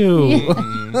commercials too.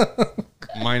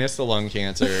 Minus the lung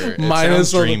cancer. It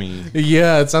Minus sounds dreamy.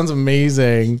 Yeah, it sounds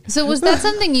amazing. So was that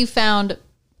something you found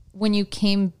when you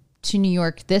came to New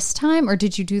York this time, or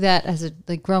did you do that as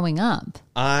growing up?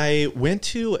 I went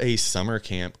to a summer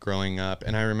camp growing up,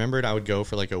 and I remembered I would go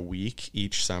for like a week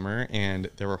each summer,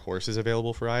 and there were horses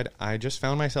available for ride. I just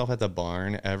found myself at the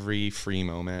barn every free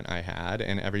moment I had,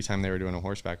 and every time they were doing a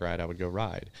horseback ride, I would go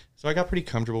ride. So I got pretty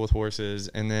comfortable with horses,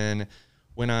 and then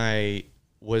when I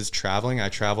was traveling, I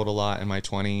traveled a lot in my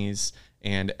 20s,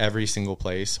 and every single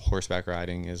place, horseback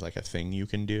riding is like a thing you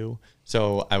can do.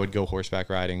 So I would go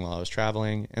horseback riding while I was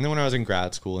traveling. And then when I was in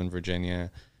grad school in Virginia,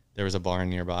 there was a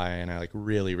barn nearby, and I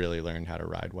really, really learned how to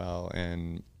ride well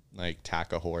and like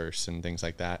tack a horse and things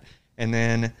like that. And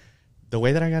then the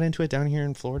way that I got into it down here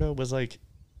in Florida was like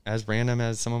as random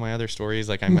as some of my other stories.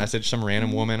 Like I messaged some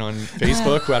random woman on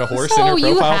Facebook who had a horse in her profile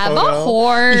you have photo. A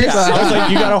horse. Yeah. I was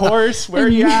like, you got a horse? Where are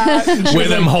you at? Where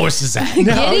them horses at?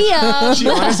 Giddy up. She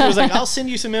honestly was like, I'll send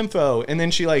you some info. And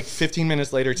then she like 15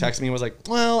 minutes later texted me and was like,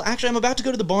 well, actually, I'm about to go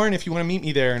to the barn if you want to meet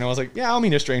me there. And I was like, yeah, I'll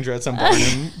meet a stranger at some barn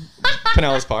in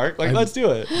Pinellas Park. Like, let's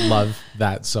do it. Love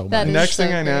that so much. That is Next so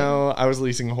thing I good. know, I was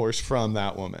leasing a horse from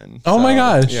that woman. Oh my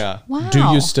gosh. Yeah. Wow. Do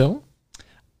you still?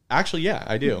 Actually, yeah,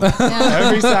 I do.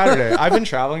 Every Saturday. I've been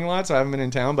traveling a lot, so I haven't been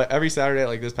in town. But every Saturday,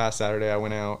 like this past Saturday, I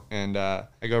went out and I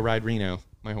go ride Reno,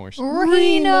 my horse.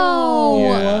 Reno.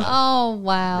 Yeah. Oh,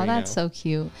 wow. Reno. That's so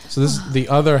cute. So this the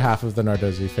other half of the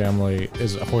Nardozzi family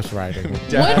is horse riding.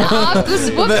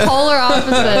 What polar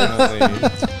opposites?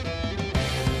 Definitely.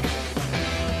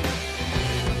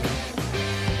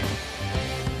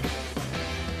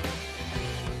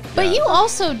 But Yeah. you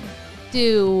also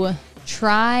do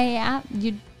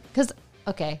because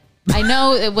I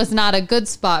know it was not a good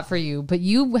spot for you, but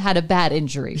you had a bad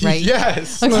injury, right?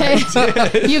 Yes. Okay. I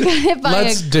did. You got hit by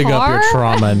Let's a dig up your car?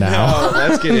 trauma now. Oh,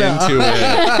 let's get into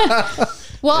it.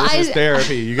 Well, This is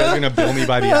therapy. You guys are going to bill me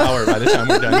by the hour by the time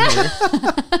we're done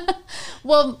here.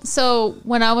 Well, so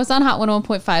when I was on Hot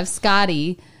 101.5,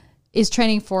 Scotty is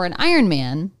training for an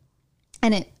Ironman,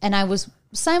 and I was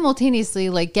simultaneously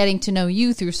like getting to know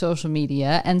you through social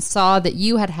media and saw that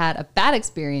you had a bad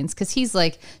experience because he's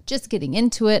like just getting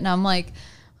into it, and I'm like,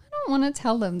 I don't want to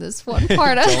tell him this one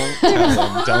part.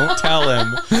 Don't tell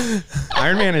him.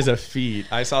 Iron Man is a feat.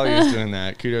 I saw he was doing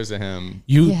that. Kudos to him.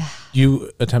 You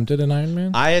attempted an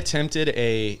Ironman? I attempted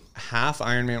a half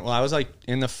Ironman. Well, I was like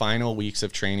in the final weeks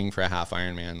of training for a half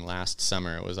Ironman last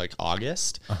summer. It was like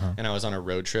August, and I was on a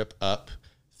road trip up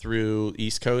through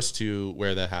East Coast to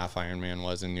where the half Ironman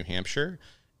was in New Hampshire.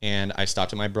 And I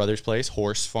stopped at my brother's place,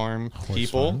 Horse Farm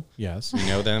people. Yes. You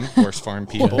know them, Horse Farm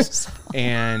people.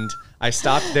 And I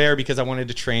stopped there because I wanted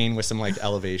to train with some like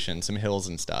elevation, some hills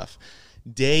and stuff.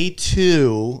 Day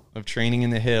 2 of training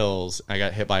in the hills, I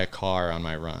got hit by a car on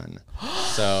my run.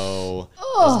 So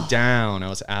I was down, I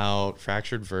was out,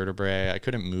 fractured vertebrae. I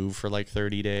couldn't move for like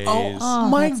 30 days. Oh,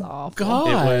 my that's awful. God.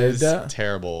 It was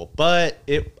terrible. But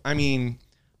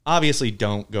obviously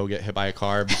don't go get hit by a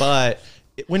car, but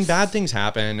when bad things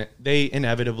happen, they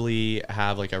inevitably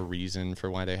have like a reason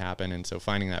for why they happen, and so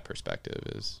finding that perspective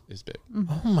is big.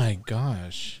 Oh my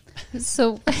gosh.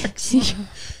 So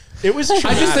It was traumatic.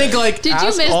 I just think like did you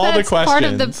Ask miss all that the part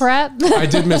of the questions. prep? I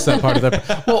did miss that part of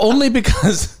the well, only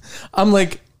because I'm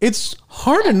like, it's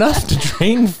hard enough to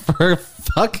train for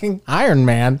fucking Iron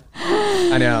Man.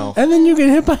 I know. And then you get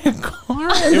hit by a car.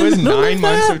 It was 9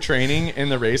 months of training,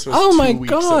 and the race was 2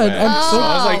 weeks away. So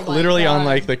I was like literally on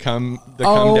like the come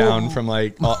down from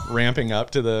like ramping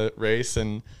up to the race,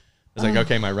 and I was like,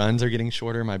 okay, my runs are getting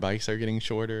shorter, my bikes are getting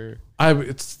shorter.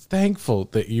 It's thankful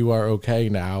that you are okay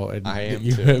now, and that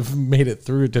you have made it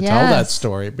through to tell that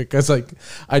story, because like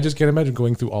I just can't imagine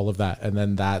going through all of that, and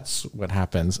then that's what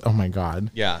happens. Oh my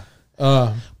God. Yeah.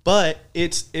 But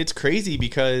it's crazy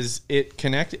because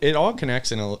it all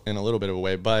connects in a little bit of a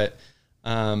way, but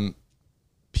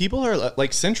people are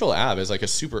like Central Ave is like a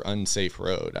super unsafe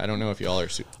road. I don't know if y'all are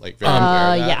very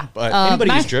aware of that, but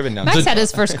anybody who's driven down. Max had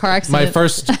his first car accident. My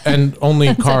first and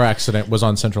only car accident was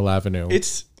on Central Avenue.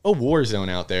 It's a war zone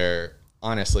out there,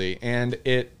 honestly, and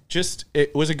it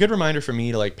was a good reminder for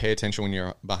me to like pay attention when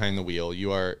you're behind the wheel. You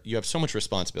have so much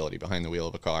responsibility behind the wheel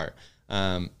of a car.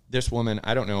 This woman,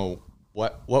 I don't know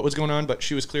what was going on, but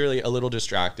she was clearly a little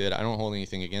distracted. I don't hold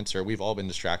anything against her. We've all been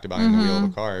distracted behind the wheel of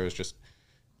a car. It was just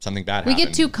something bad happened. We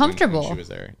get too comfortable. When she was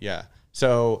there. Yeah.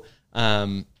 So,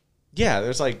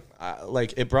 there's like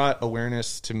it brought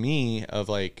awareness to me of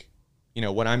like,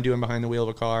 what I'm doing behind the wheel of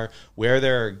a car, where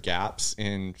there are gaps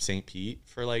in St. Pete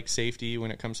for like safety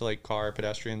when it comes to like car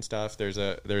pedestrian stuff. There's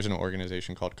an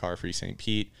organization called Car Free St.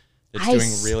 Pete that's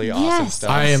doing really awesome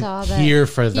stuff. I am here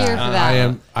for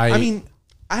that. I mean,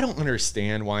 I don't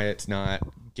understand why it's not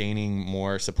gaining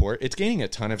more support. It's gaining a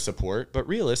ton of support, but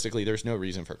realistically, there's no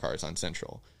reason for cars on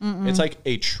Central. It's like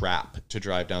a trap to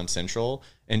drive down Central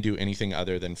and do anything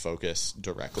other than focus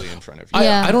directly in front of you.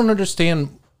 I don't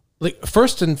understand. Like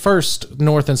first,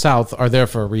 North and South are there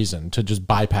for a reason, to just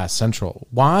bypass Central.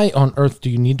 Why on earth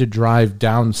do you need to drive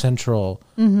down Central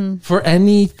for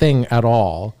anything at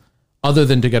all, other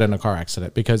than to get in a car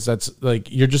accident? Because that's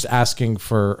like, you're just asking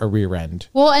for a rear end.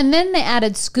 Well, and then they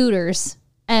added scooters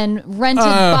and rented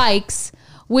bikes,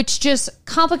 which just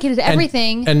complicated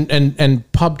everything.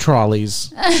 And pub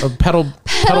trolleys, or pedal pubs.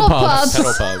 Pedal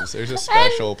pubs. There's a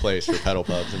special place for pedal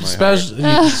pubs in my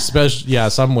heart. Yeah,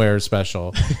 somewhere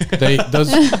special.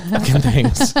 Those fucking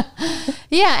things.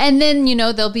 Yeah, and then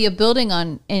there'll be a building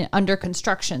under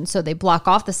construction, so they block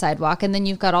off the sidewalk, and then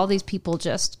you've got all these people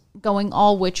just going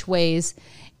all which ways.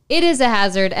 It is a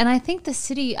hazard, and I think the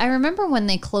city, I remember when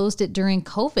they closed it during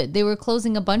COVID, they were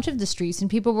closing a bunch of the streets, and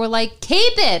people were like,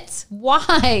 keep it!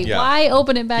 Why? Yeah. Why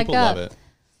open it back people up? Love it.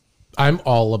 I'm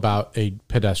all about a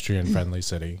pedestrian-friendly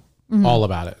city. All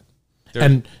about it.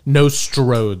 And no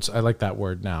stroads. I like that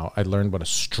word now. I learned what a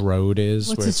stroad is.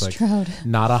 What's where it's a like stroad?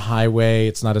 Not a highway.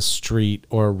 It's not a street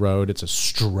or a road. It's a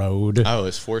stroad. Oh,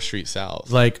 it's 4th Street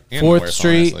South. Like and 4th North,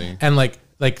 Street honestly. and like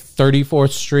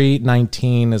 34th Street,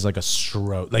 19 is like a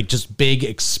stroad. Like just big,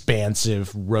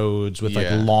 expansive roads with like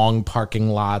long parking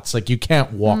lots. Like you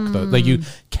can't walk those. Like you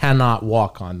cannot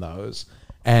walk on those.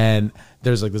 And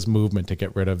there's like this movement to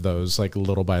get rid of those like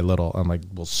little by little. I'm like,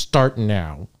 we'll start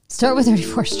now. Start with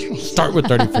 34th Street. Start with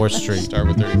 34th Street. Start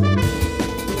with 34th.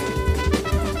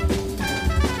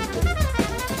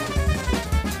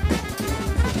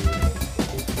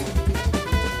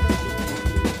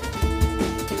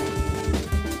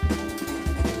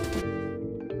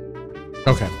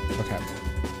 Okay.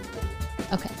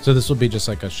 So this will be just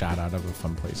like a shout out of a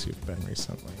fun place you've been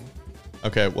recently.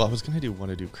 Okay, well, I was going to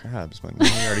want to do crabs, but we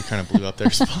already kind of blew up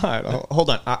their spot. Hold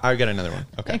on. I got another one.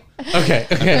 Okay.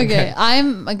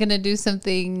 I'm going to do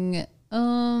something.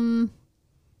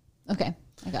 Okay,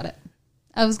 I got it.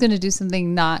 I was going to do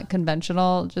something not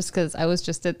conventional just because I was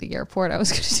just at the airport. I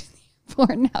was going to do the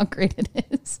airport and how great it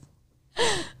is.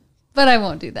 But I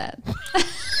won't do that.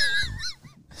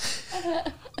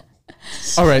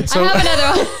 All right, so I have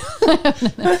another one.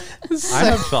 I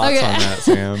have thoughts on that,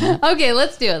 Sam. Okay,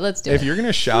 let's do it. If you're going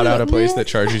to shout out a place that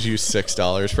charges you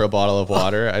 $6 for a bottle of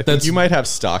water, I think you might have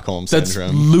Stockholm Syndrome.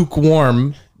 That's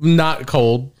lukewarm, not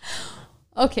cold.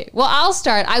 Okay, well, I'll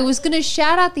start. I was going to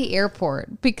shout out the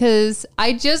airport because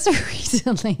I just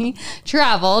recently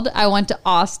traveled. I went to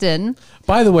Austin.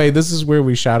 By the way, this is where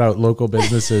we shout out local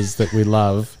businesses that we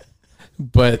love,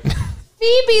 but...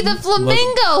 Phoebe the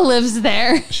flamingo lives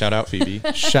there. Shout out Phoebe.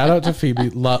 Shout out to Phoebe.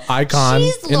 Icon.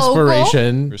 She's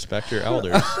inspiration. Local. Respect your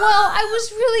elders. Well, I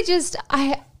was really just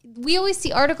we always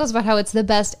see articles about how it's the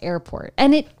best airport.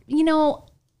 And it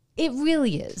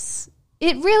really is.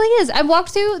 It really is. I walked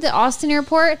through the Austin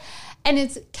airport and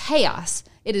it's chaos.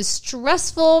 It is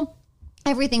stressful.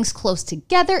 Everything's close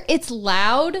together. It's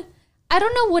loud. I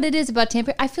don't know what it is about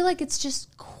Tampa. I feel like it's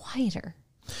just quieter.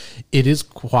 It is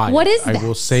quiet. What is that? I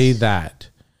will say that.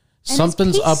 And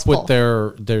something's up with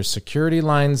their security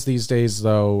lines these days,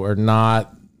 though, are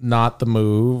not the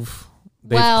move.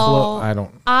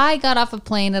 I got off a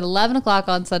plane at 11 o'clock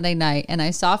on Sunday night, and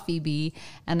I saw Phoebe,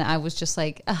 and I was just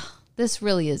like, oh, this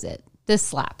really is it. This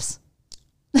slaps.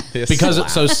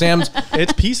 Sam's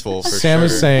it's peaceful. Sam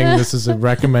is saying this is a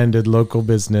recommended local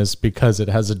business because it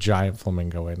has a giant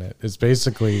flamingo in it. It's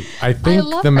basically, I think,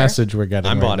 the message we're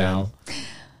getting right now.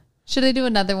 Should I do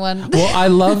another one? Well, I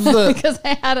love because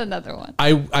I had another one.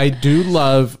 I do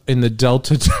love in the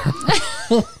Delta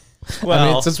terminal. Well,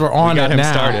 I mean, since we're on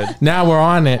it now we're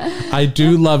on it. I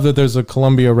do love that there's a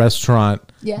Columbia restaurant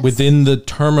within the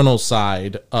terminal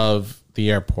side of the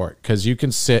airport, because you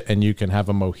can sit and you can have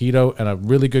a mojito and a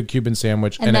really good Cuban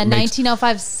sandwich, and that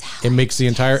 1905 salad. It makes the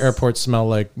entire airport smell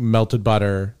like melted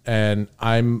butter, and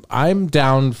I'm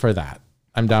down for that.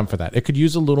 I'm down for that. It could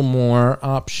use a little more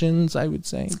options, I would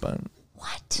say, but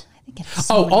what? I think it's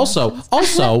so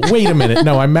also, wait a minute.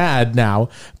 No, I'm mad now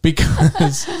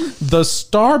because the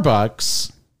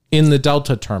Starbucks in the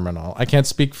Delta terminal, I can't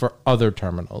speak for other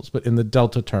terminals, but in the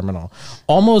Delta terminal,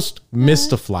 almost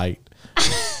missed a flight.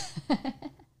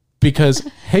 Because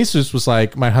Jesus was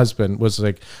like, my husband was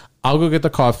like, I'll go get the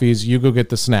coffees, you go get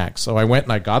the snacks. So I went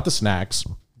and I got the snacks.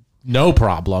 No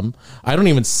problem. I don't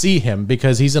even see him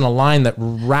because he's in a line that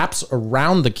wraps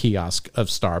around the kiosk of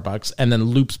Starbucks and then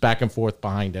loops back and forth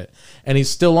behind it. And he's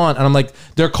still on. And I'm like,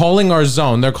 they're calling our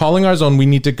zone. We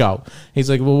need to go. He's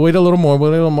like, well, wait a little more.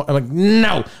 I'm like,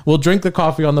 no, we'll drink the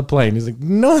coffee on the plane. He's like,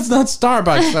 no, it's not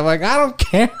Starbucks. I'm like, I don't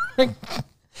care.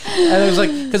 And I was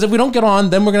like, because if we don't get on,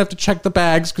 then we're going to have to check the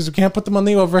bags because we can't put them on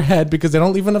the overhead because they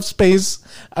don't leave enough space.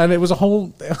 And it was a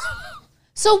whole...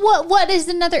 So what is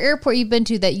another airport you've been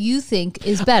to that you think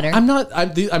is better?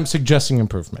 I'm suggesting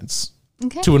improvements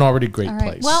to an already great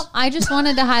place. Well, I just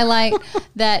wanted to highlight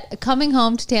that coming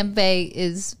home to Tampa Bay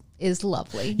is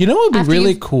lovely. You know what would be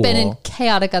really cool? Been in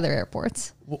chaotic other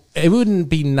airports. It wouldn't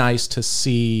be nice to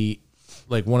see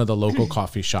like one of the local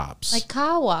coffee shops. Like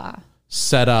Kawa.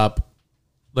 Set up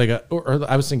like or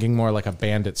I was thinking more like a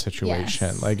bandit situation.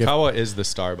 Yes. Like Kawa is the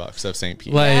Starbucks of St.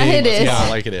 Pete. Yeah, it is. Yeah,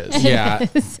 like it is. Yeah.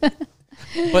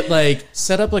 But like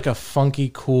set up like a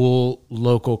funky, cool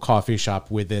local coffee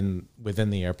shop within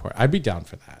the airport. I'd be down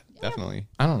for that. Definitely.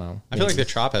 I don't know. I feel like the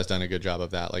Trop has done a good job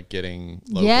of that, like getting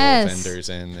local vendors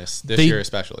in this year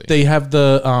especially. They have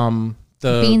the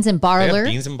Beans and Barler.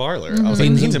 Beans and Barler. I was like,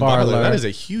 Beans and Barler. That is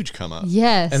a huge come up.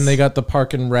 Yes. And they got the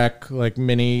Park and Rec, like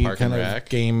mini Park kind and of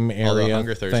game area. Although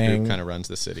Hunger Thirst thing. Group kind of runs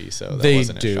the city, so that they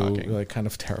wasn't do, as shocking. like kind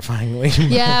of terrifyingly.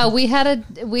 Yeah, we had a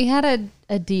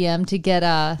DM to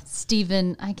get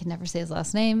Stephen, I can never say his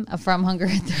last name, from Hunger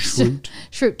and Thirst.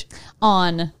 Schrute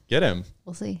on. Get him.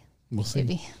 We'll see. We'll see.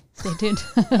 Maybe. Stay tuned.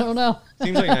 I don't know.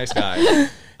 Seems like a nice guy.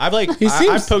 I've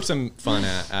poked some fun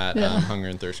at Hunger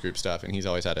and Thirst Group stuff, and he's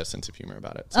always had a sense of humor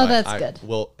about it. So that's I good.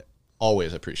 Will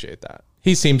always appreciate that.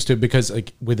 He seems to, because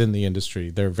like within the industry,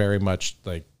 they're very much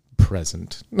like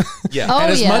present. Yeah.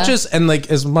 And as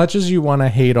much as you want to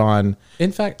hate on,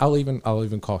 in fact, I'll even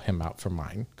call him out for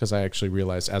mine, because I actually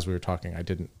realized as we were talking, I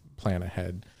didn't plan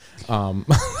ahead.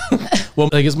 Well,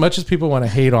 like as much as people want to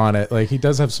hate on it, like he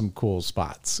does have some cool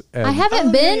spots. And I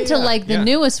haven't been to like the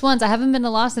newest ones. I haven't been to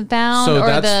Lost and Found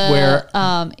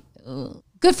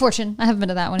Good Fortune. I haven't been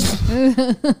to that one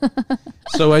either.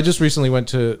 So I just recently went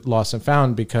to Lost and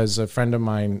Found because a friend of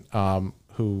mine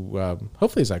who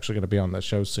hopefully is actually going to be on the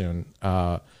show soon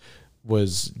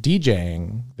was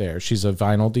DJing there. She's a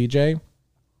vinyl DJ.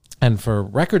 And for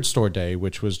Record Store Day,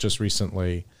 which was just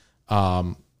recently,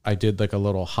 I did like a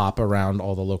little hop around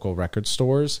all the local record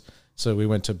stores. So we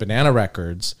went to Banana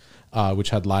Records, which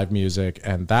had live music,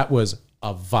 and that was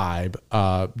a vibe.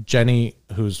 Jenny,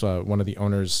 who's one of the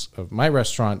owners of my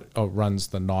restaurant, runs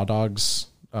the Gnaw Dogs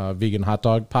vegan hot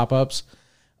dog pop-ups.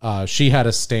 She had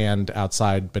a stand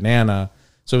outside Banana.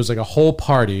 So it was like a whole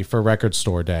party for Record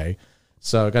Store Day.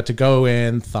 So I got to go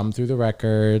in, thumb through the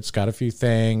records, got a few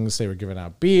things. They were giving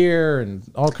out beer and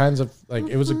all kinds of, like,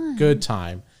 it was a good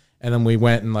time. And then we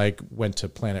went to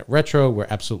Planet Retro,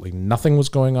 where absolutely nothing was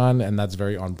going on, and that's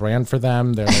very on brand for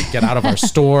them. They're like, get out of our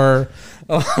store.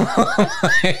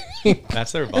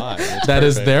 That's their vibe. That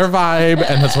is their vibe,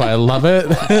 and that's why I love it.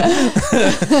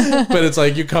 But it's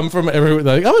like you come from everywhere,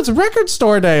 like, oh, it's Record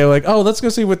Store Day. Like, oh, let's go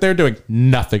see what they're doing.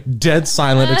 Nothing. Dead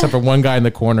silent, except for one guy in the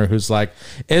corner who's like,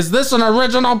 is this an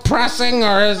original pressing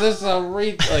or is this a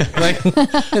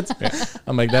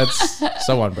I'm like, that's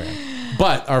so on brand.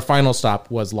 But our final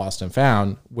stop was Lost and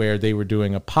Found, where they were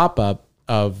doing a pop-up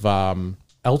of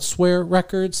Elsewhere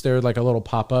Records. They're like a little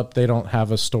pop-up. They don't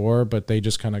have a store, but they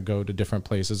just kind of go to different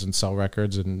places and sell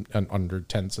records and under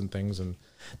tents and things. And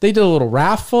They did a little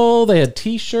raffle. They had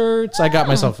T-shirts. I got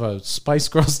myself a Spice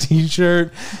Girls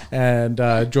T-shirt and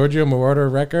Giorgio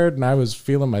Moroder record, and I was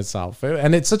feeling myself.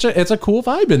 And it's a cool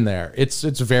vibe in there. It's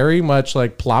very much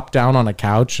like plop down on a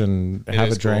couch and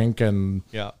have a drink and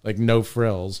like no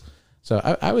frills. So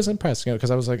I was impressed, because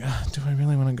I was like, do I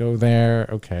really want to go there?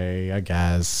 Okay, I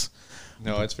guess.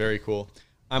 No, it's very cool.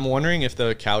 I'm wondering if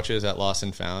the couches at Lost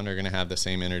and Found are going to have the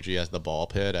same energy as the ball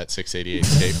pit at 688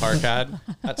 Skate Park had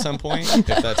at some point, if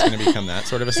that's going to become that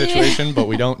sort of a situation, but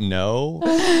we don't know.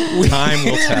 Time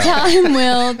will tell. Time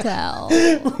will tell.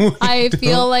 I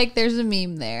feel like there's a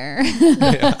meme there.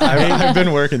 Yeah, I've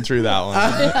been working through that one,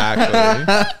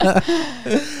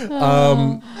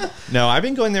 actually. No, I've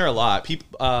been going there a lot.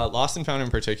 People, Lost and Found in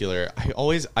particular,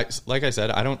 like I said,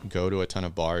 I don't go to a ton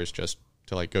of bars just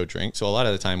to like go drink. So a lot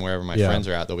of the time, wherever my friends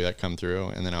are at, they'll be like, come through,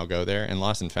 and then I'll go there. And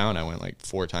Lost and Found, I went like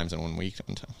 4 times in 1 week.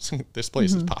 This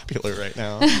place is popular right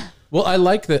now. Well, I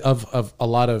like that of a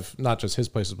lot of, not just his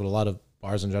places, but a lot of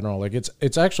bars in general. Like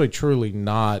it's actually truly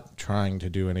not trying to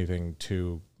do anything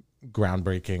too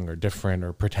groundbreaking or different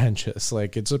or pretentious.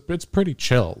 Like it's pretty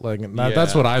chill. Like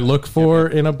that's what I look for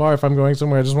in a bar. If I'm going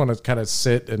somewhere, I just want to kind of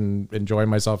sit and enjoy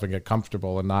myself and get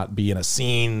comfortable and not be in a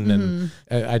scene. And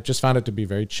I just found it to be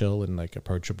very chill and like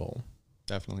approachable.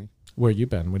 Definitely. Where you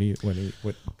been?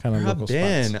 What kind of local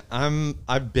spots?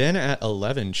 I've been at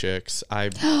 11 Chicks. I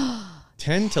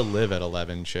tend to live at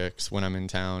 11 Chicks when I'm in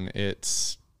town.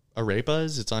 It's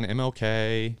Arepas. It's on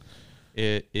MLK.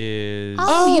 It is.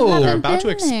 They're about to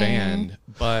expand,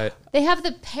 but they have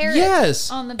the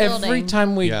parrot on the building. Every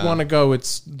time we want to go,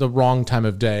 it's the wrong time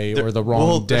of day or the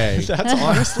wrong day. That's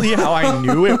honestly how I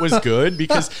knew it was good,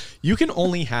 because you can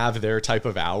only have their type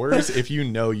of hours if you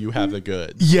know you have the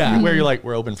goods. Yeah, where you're like,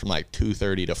 we're open from like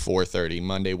 2:30 to 4:30,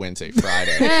 Monday, Wednesday,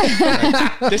 Friday.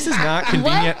 Like, this is not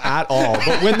convenient at all.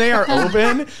 But when they are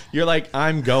open, you're like,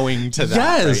 I'm going to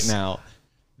that right now.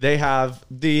 They have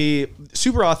the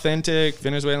super authentic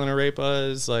Venezuelan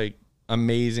arepas, like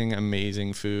amazing,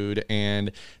 amazing food.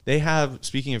 And they have,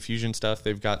 speaking of fusion stuff,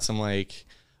 they've got some like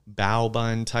bao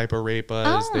bun type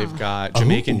arepas. They've got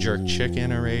Jamaican jerk chicken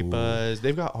arepas.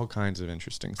 They've got all kinds of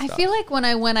interesting stuff. I feel like when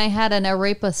I had an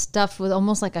arepa stuffed with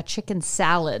almost like a chicken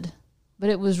salad,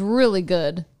 but it was really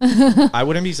good. I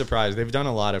wouldn't be surprised. They've done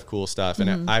a lot of cool stuff,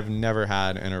 and I've never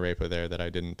had an arepa there that I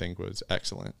didn't think was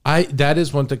excellent. That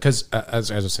is one thing, because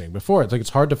as I was saying before, it's like it's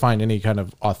hard to find any kind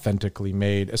of authentically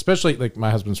made, especially like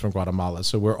my husband's from Guatemala,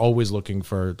 so we're always looking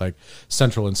for like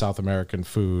Central and South American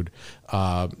food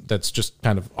that's just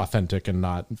kind of authentic and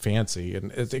not fancy,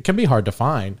 and it can be hard to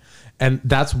find. And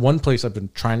that's one place I've been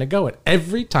trying to go at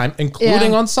every time,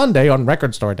 including on Sunday on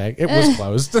Record Store Day. It was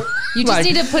closed. You just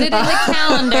need to put it in the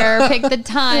calendar, pick the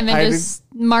time, and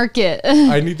mark it.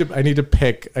 I need to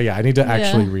pick. I need to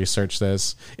actually research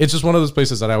this. It's just one of those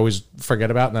places that I always forget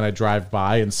about, and then I drive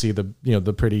by and see the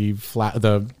pretty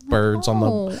the birds on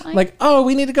the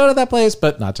we need to go to that place,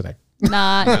 but not today.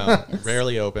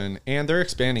 Rarely open, and they're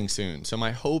expanding soon. So my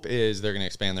hope is they're going to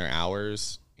expand their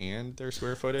hours and their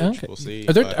square footage. Okay. We'll see.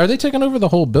 Are they taking over the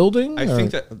whole building? I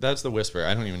think that's the whisper.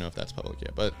 I don't even know if that's public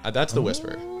yet, but that's the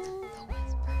whisper.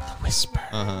 The whisper.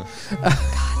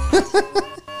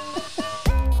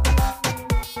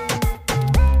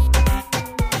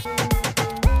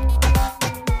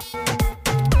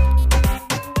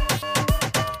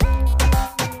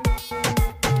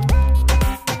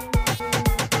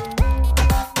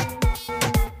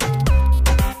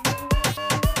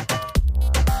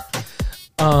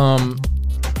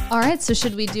 All right, so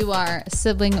should we do our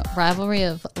sibling rivalry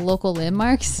of local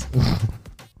landmarks?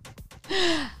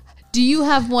 Do you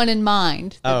have one in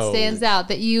mind that stands out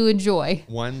that you enjoy?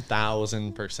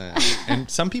 1,000%.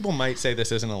 And some people might say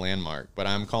this isn't a landmark, but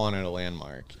I'm calling it a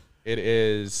landmark. It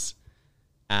is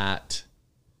at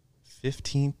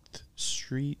 15th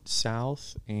Street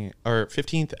South or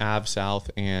 15th Ave South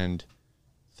and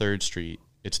 3rd Street.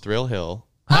 It's Thrill Hill.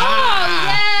 Oh,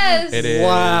 yes! It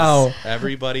is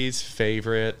everybody's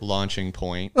favorite launching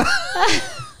point.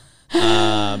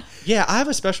 I have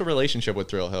a special relationship with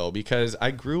Thrill Hill because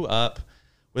I grew up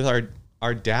with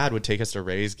our dad would take us to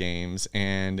Rays games,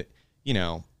 and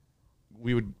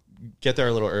we would get there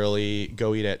a little early,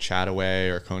 go eat at Chataway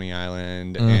or Coney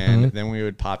Island, and then we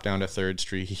would pop down to 3rd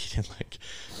Street and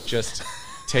just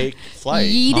take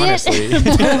flight. Honestly,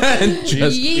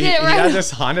 he had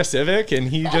this Honda Civic, and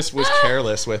he just was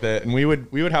careless with it, and we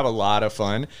would have a lot of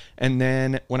fun. And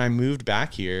then when I moved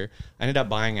back here, I ended up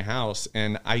buying a house,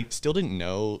 and I still didn't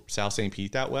know South St.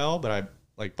 Pete that well, but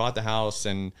I bought the house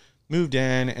and moved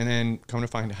in, and then come to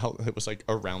find out it was like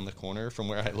around the corner from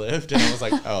where I lived, and I was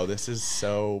like, oh, this is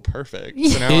so perfect.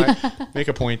 So now I make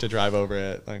a point to drive over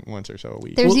it like once or so a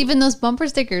week. There's even those bumper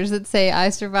stickers that say "I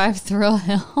survived Thrill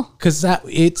Hill." Because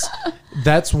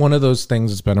that's one of those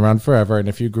things that's been around forever. And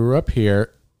if you grew up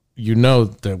here, you know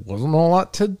there wasn't a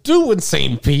lot to do in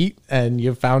St. Pete, and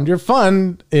you found your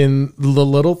fun in the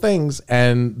little things.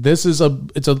 And this is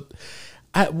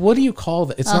what do you call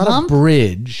that? It's not hump? A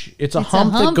bridge. It's a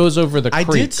hump that goes over the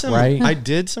creek, right? I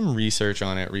did some research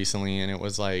on it recently, and it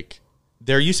was like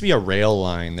there used to be a rail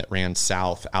line that ran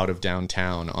south out of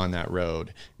downtown on that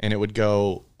road, and it would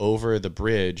go over the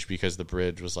bridge because the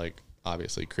bridge was like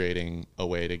obviously creating a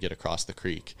way to get across the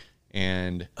creek.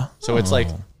 And so it's like,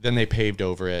 then they paved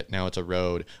over it. Now it's a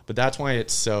road, but that's why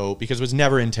because it was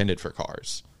never intended for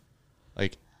cars.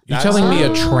 Like, you're telling me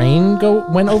a train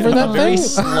went over that very thing?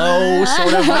 slow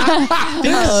sort of.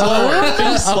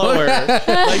 Think slower.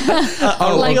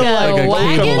 Like a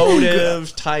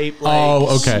locomotive type.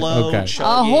 Like slow chugging,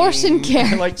 a horse and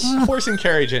carriage, like horse and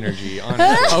carriage energy.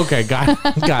 Honestly. Okay, God,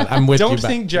 I'm with you. Don't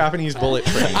think Japanese bullet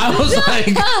train. I was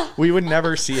like, we would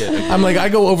never see it again. I'm like, I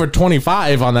go over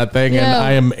 25 on that thing, and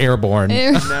I am airborne.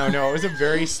 No, it was a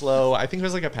very slow. I think it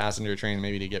was like a passenger train,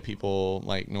 maybe to get people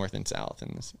like north and south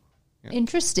in this. Yeah.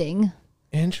 Interesting.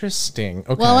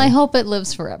 Okay. Well, I hope it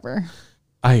lives forever.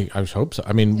 I hope so.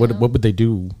 I mean, what would they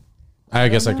do? I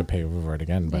guess I could pay over it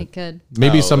again, but they could.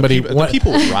 Maybe somebody. The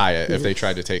people would riot if they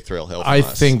tried to take Thrill Hill. I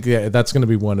think that's going to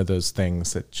be one of those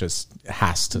things that just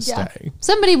has to stay.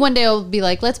 Somebody one day will be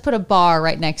like, let's put a bar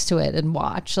right next to it and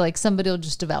watch. Like somebody will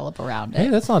just develop around it. Hey,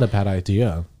 that's not a bad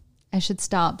idea. I should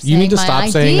stop saying You need to stop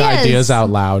saying ideas out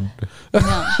loud.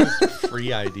 No.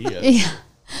 Free ideas. Yeah.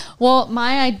 Well,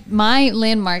 my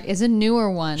landmark is a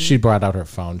newer one. She brought out her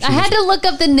phone. I had to look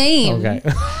up the name. Okay.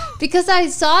 Because I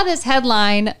saw this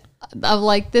headline of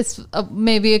like this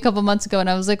maybe a couple months ago, and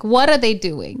I was like, what are they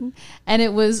doing? And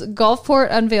it was Gulfport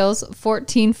unveils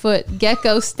 14-foot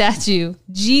gecko statue.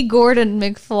 G. Gordon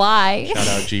McFly. Shout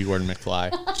out G. Gordon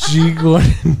McFly. G.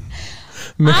 Gordon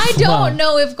McFly. I don't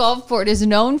know if Gulfport is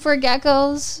known for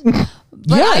geckos.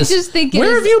 But yes. I just think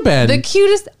where have you been? The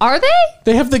cutest. Are they?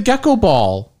 They have the gecko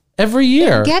ball every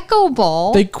year. The gecko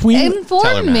ball. They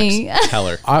informed me. Tell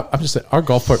her. I'm just saying, our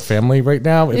Gulfport family right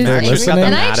now, if they're listening,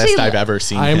 the maddest I've ever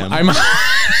seen him.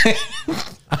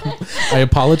 I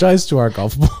apologize to our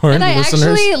Gulfport and I listeners.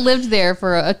 actually lived there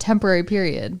for a temporary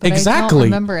period. But exactly. I don't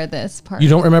remember this part. You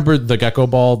don't remember the gecko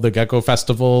ball, the gecko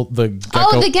festival, the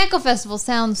gecko... the gecko festival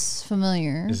sounds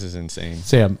familiar. This is insane.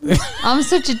 Sam. I'm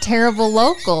such a terrible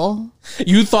local.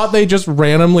 You thought they just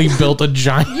randomly built a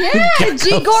giant G.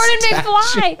 Gordon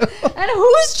McFly. And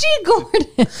who's G. Gordon?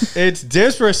 It's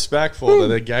disrespectful to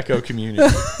the gecko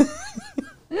community.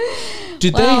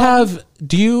 Did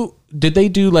they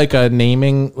do like a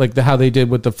naming, like how they did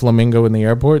with the flamingo in the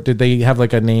airport? Did they have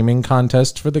like a naming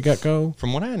contest for the gecko?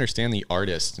 From what I understand, the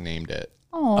artist named it.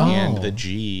 Oh. And the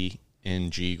G in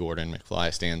G. Gordon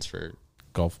McFly stands for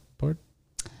Gulfport?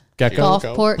 Gecko?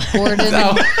 Gulfport Gordon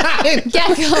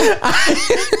Gecko.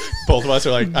 Both of us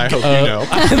are like, I hope you know.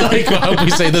 I hope we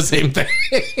say the same thing.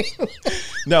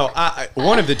 No,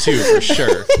 one of the two for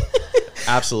sure.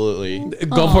 Absolutely.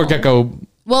 Gulfport Gecko.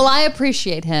 Well, I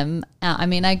appreciate him. I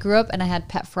mean, I grew up and I had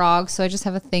pet frogs, so I just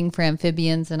have a thing for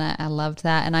amphibians, and I loved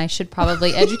that. And I should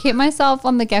probably educate myself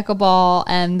on the gecko ball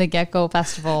and the gecko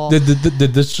festival. Did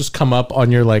this just come up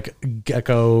on your like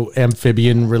gecko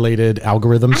amphibian related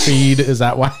algorithm feed? Is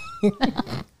that why?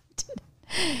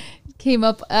 Came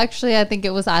up. Actually, I think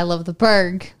it was I Love the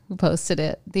Berg who posted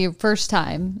it the first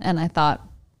time, and I thought,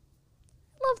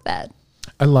 I love that.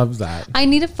 I love that. I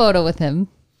need a photo with him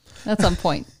at some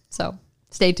point. So.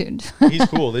 Stay tuned. He's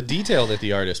cool. The detail that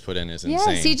the artist put in is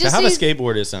insane. Yes, to have a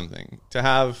skateboard is something. To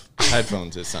have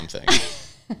headphones is something.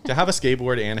 To have a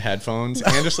skateboard and headphones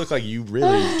and just look like you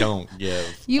really don't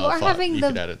give you a are fuck. having You the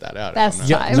could edit that out. best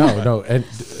time. No, and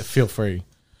feel free.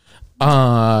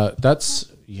 That's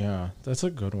a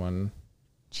good one.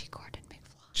 G. Gordon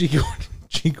McFly.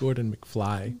 G. Gordon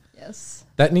McFly. Yes.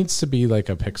 That needs to be like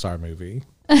a Pixar movie.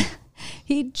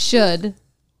 He should.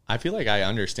 I feel like I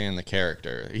understand the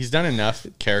character. He's done enough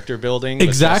character building.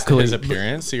 Exactly. With his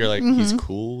appearance. So you're like, he's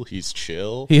cool. He's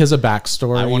chill. He has a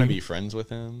backstory. I want to be friends with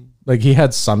him. Like he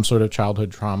had some sort of childhood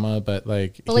trauma, but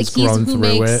he's grown who through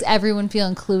makes it. Everyone feel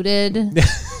included.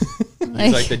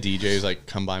 He's like the DJ who's like,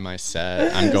 come by my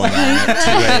set. I'm going on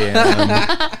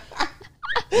at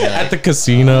 2 a.m. At the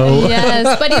casino.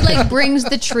 Yes, but he like brings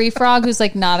the tree frog who's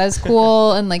like not as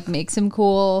cool and like makes him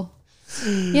cool.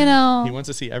 You know. He wants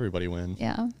to see everybody win.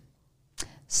 Yeah.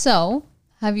 So,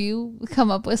 Have you come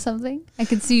up with something? I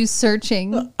could see you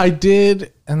searching. I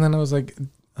did, and then I was like,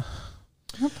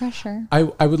 No pressure. I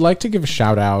would like to give a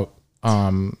shout out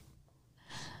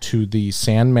to the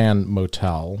Sandman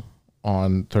Motel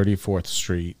on 34th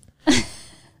Street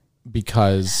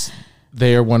because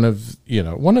they are one of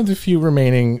the few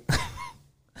remaining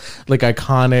like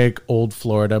iconic old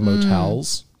Florida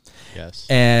motels. Yes.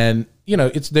 And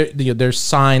it's there's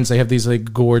signs. They have these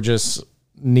like gorgeous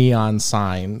neon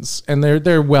signs, and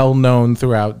they're well known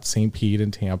throughout St. Pete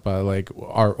and Tampa. Like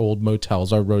our old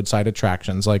motels, our roadside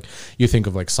attractions. Like you think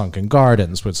of like Sunken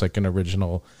Gardens, which is like an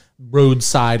original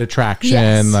roadside attraction.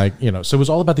 Yes. Like so it was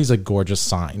all about these like gorgeous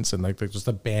signs, and like there's just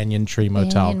the Banyan Tree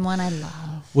Motel. Banyan one I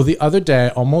love. Well, the other day I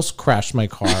almost crashed my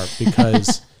car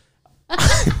because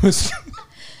I was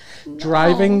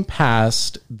driving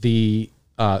past the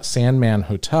Sandman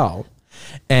Hotel,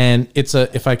 and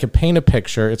if I could paint a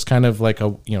picture, it's kind of like a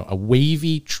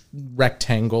wavy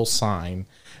rectangle sign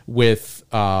with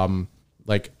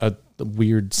like a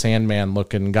weird Sandman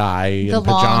looking guy in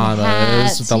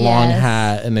pajamas with the long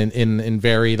hat, and in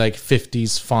very like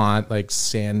 50s font like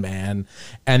Sandman,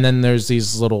 and then there's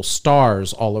these little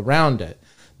stars all around it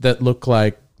that look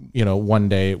like one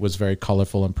day it was very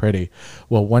colorful and pretty.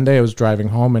 Well, one day I was driving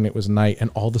home and it was night and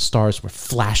all the stars were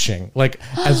flashing like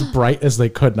as bright as they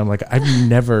could. And I'm like, I've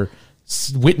never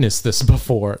witnessed this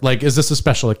before. Like, is this a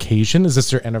special occasion? Is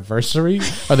this your anniversary?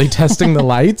 Are they testing the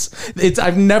lights?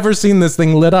 I've never seen this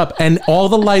thing lit up, and all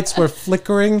the lights were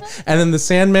flickering, and then the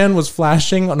Sandman was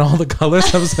flashing on all the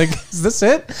colors. I was like, is this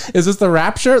it? Is this the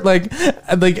rapture? Like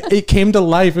it came to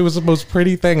life. It was the most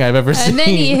pretty thing I've ever seen. And then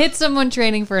he hit someone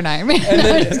training for an Ironman.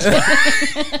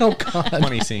 Oh God.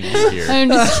 Funny seeing you here. I'm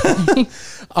just kidding.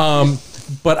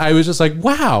 But I was just like,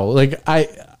 wow. Like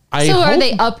So are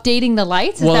they updating the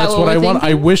lights? Well, that's what I want. thinking?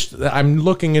 I wish I'm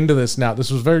looking into this now. This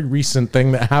was a very recent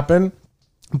thing that happened,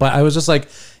 but I was just like,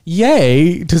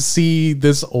 yay to see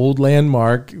this old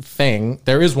landmark thing.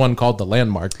 There is one called the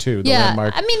Landmark too. The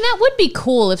Landmark. I mean, that would be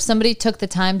cool if somebody took the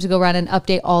time to go around and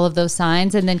update all of those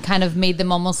signs and then kind of made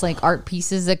them almost like art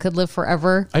pieces that could live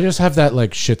forever. I just have that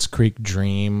like Schitt's Creek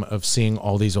dream of seeing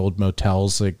all these old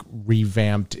motels like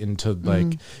revamped into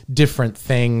like different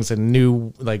things and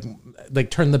new like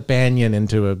turn the Banyan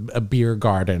into a beer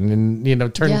garden and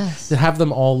have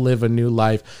them all live a new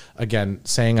life. Again,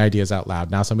 saying ideas out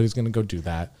loud. Now somebody's going to go do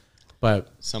that. But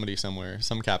somebody somewhere,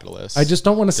 some capitalist. I just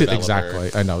don't want to see it developer.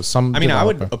 Exactly. I know some. I mean,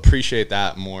 developer. I would appreciate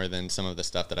that more than some of the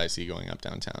stuff that I see going up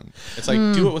downtown. It's like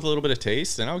do it with a little bit of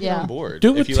taste, and I'll get on board.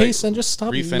 Do it with taste and just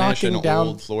stop refinish knocking an down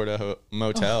old Florida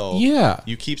motel. Yeah,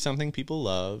 you keep something people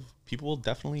love. People will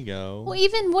definitely go. Well,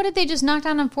 even what did they just knock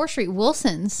down on 4th Street?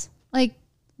 Wilson's. Like,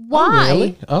 why? Oh,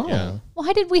 really? Oh, yeah.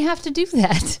 Why did we have to do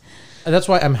that? That's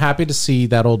why I'm happy to see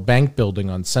that old bank building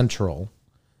on Central,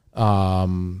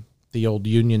 the old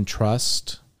Union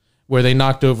Trust, where they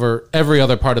knocked over every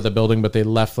other part of the building, but they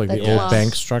left like the old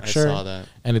bank structure. I saw that.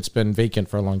 And it's been vacant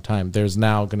for a long time. There's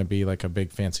now going to be like a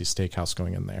big fancy steakhouse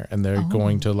going in there, and they're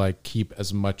going to like keep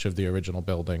as much of the original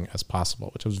building as possible,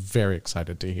 which I was very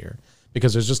excited to hear.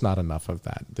 Because there's just not enough of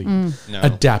that. The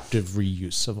adaptive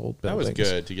reuse of old buildings. That was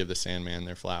good to give the Sandman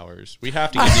their flowers. We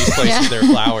have to give these places their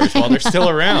flowers while they're still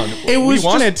around. We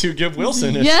wanted to give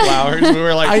Wilson his flowers. We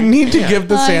were like, I need to give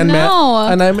the Sandman. know.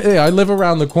 And I live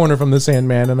around the corner from the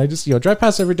Sandman, and I just drive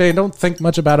past every day and don't think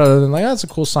much about it other than like, that's a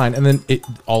cool sign. And then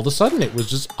all of a sudden it was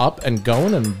just up and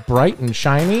going and bright and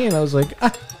shiny, and I was like,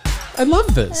 I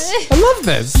love this. I love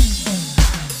this.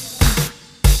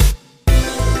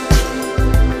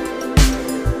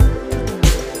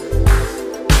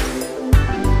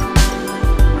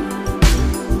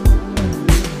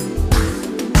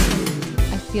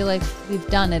 I feel like we've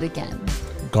done it again.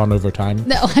 Gone over time?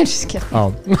 No, I'm just kidding.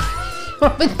 Oh.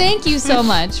 But thank you so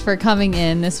much for coming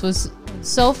in. This was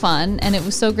so fun, and it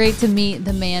was so great to meet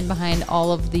the man behind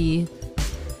all of the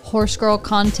horse girl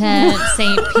content,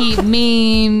 St. Pete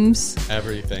memes.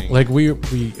 Everything. Like, we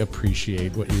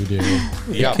appreciate what you do.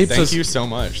 Yeah, thank you so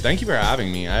much. Thank you for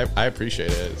having me. I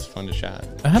appreciate it. It's fun to chat.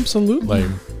 Absolutely.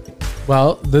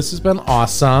 Well, this has been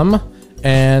awesome.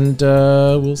 And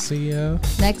we'll see you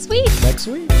next week. Next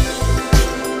week.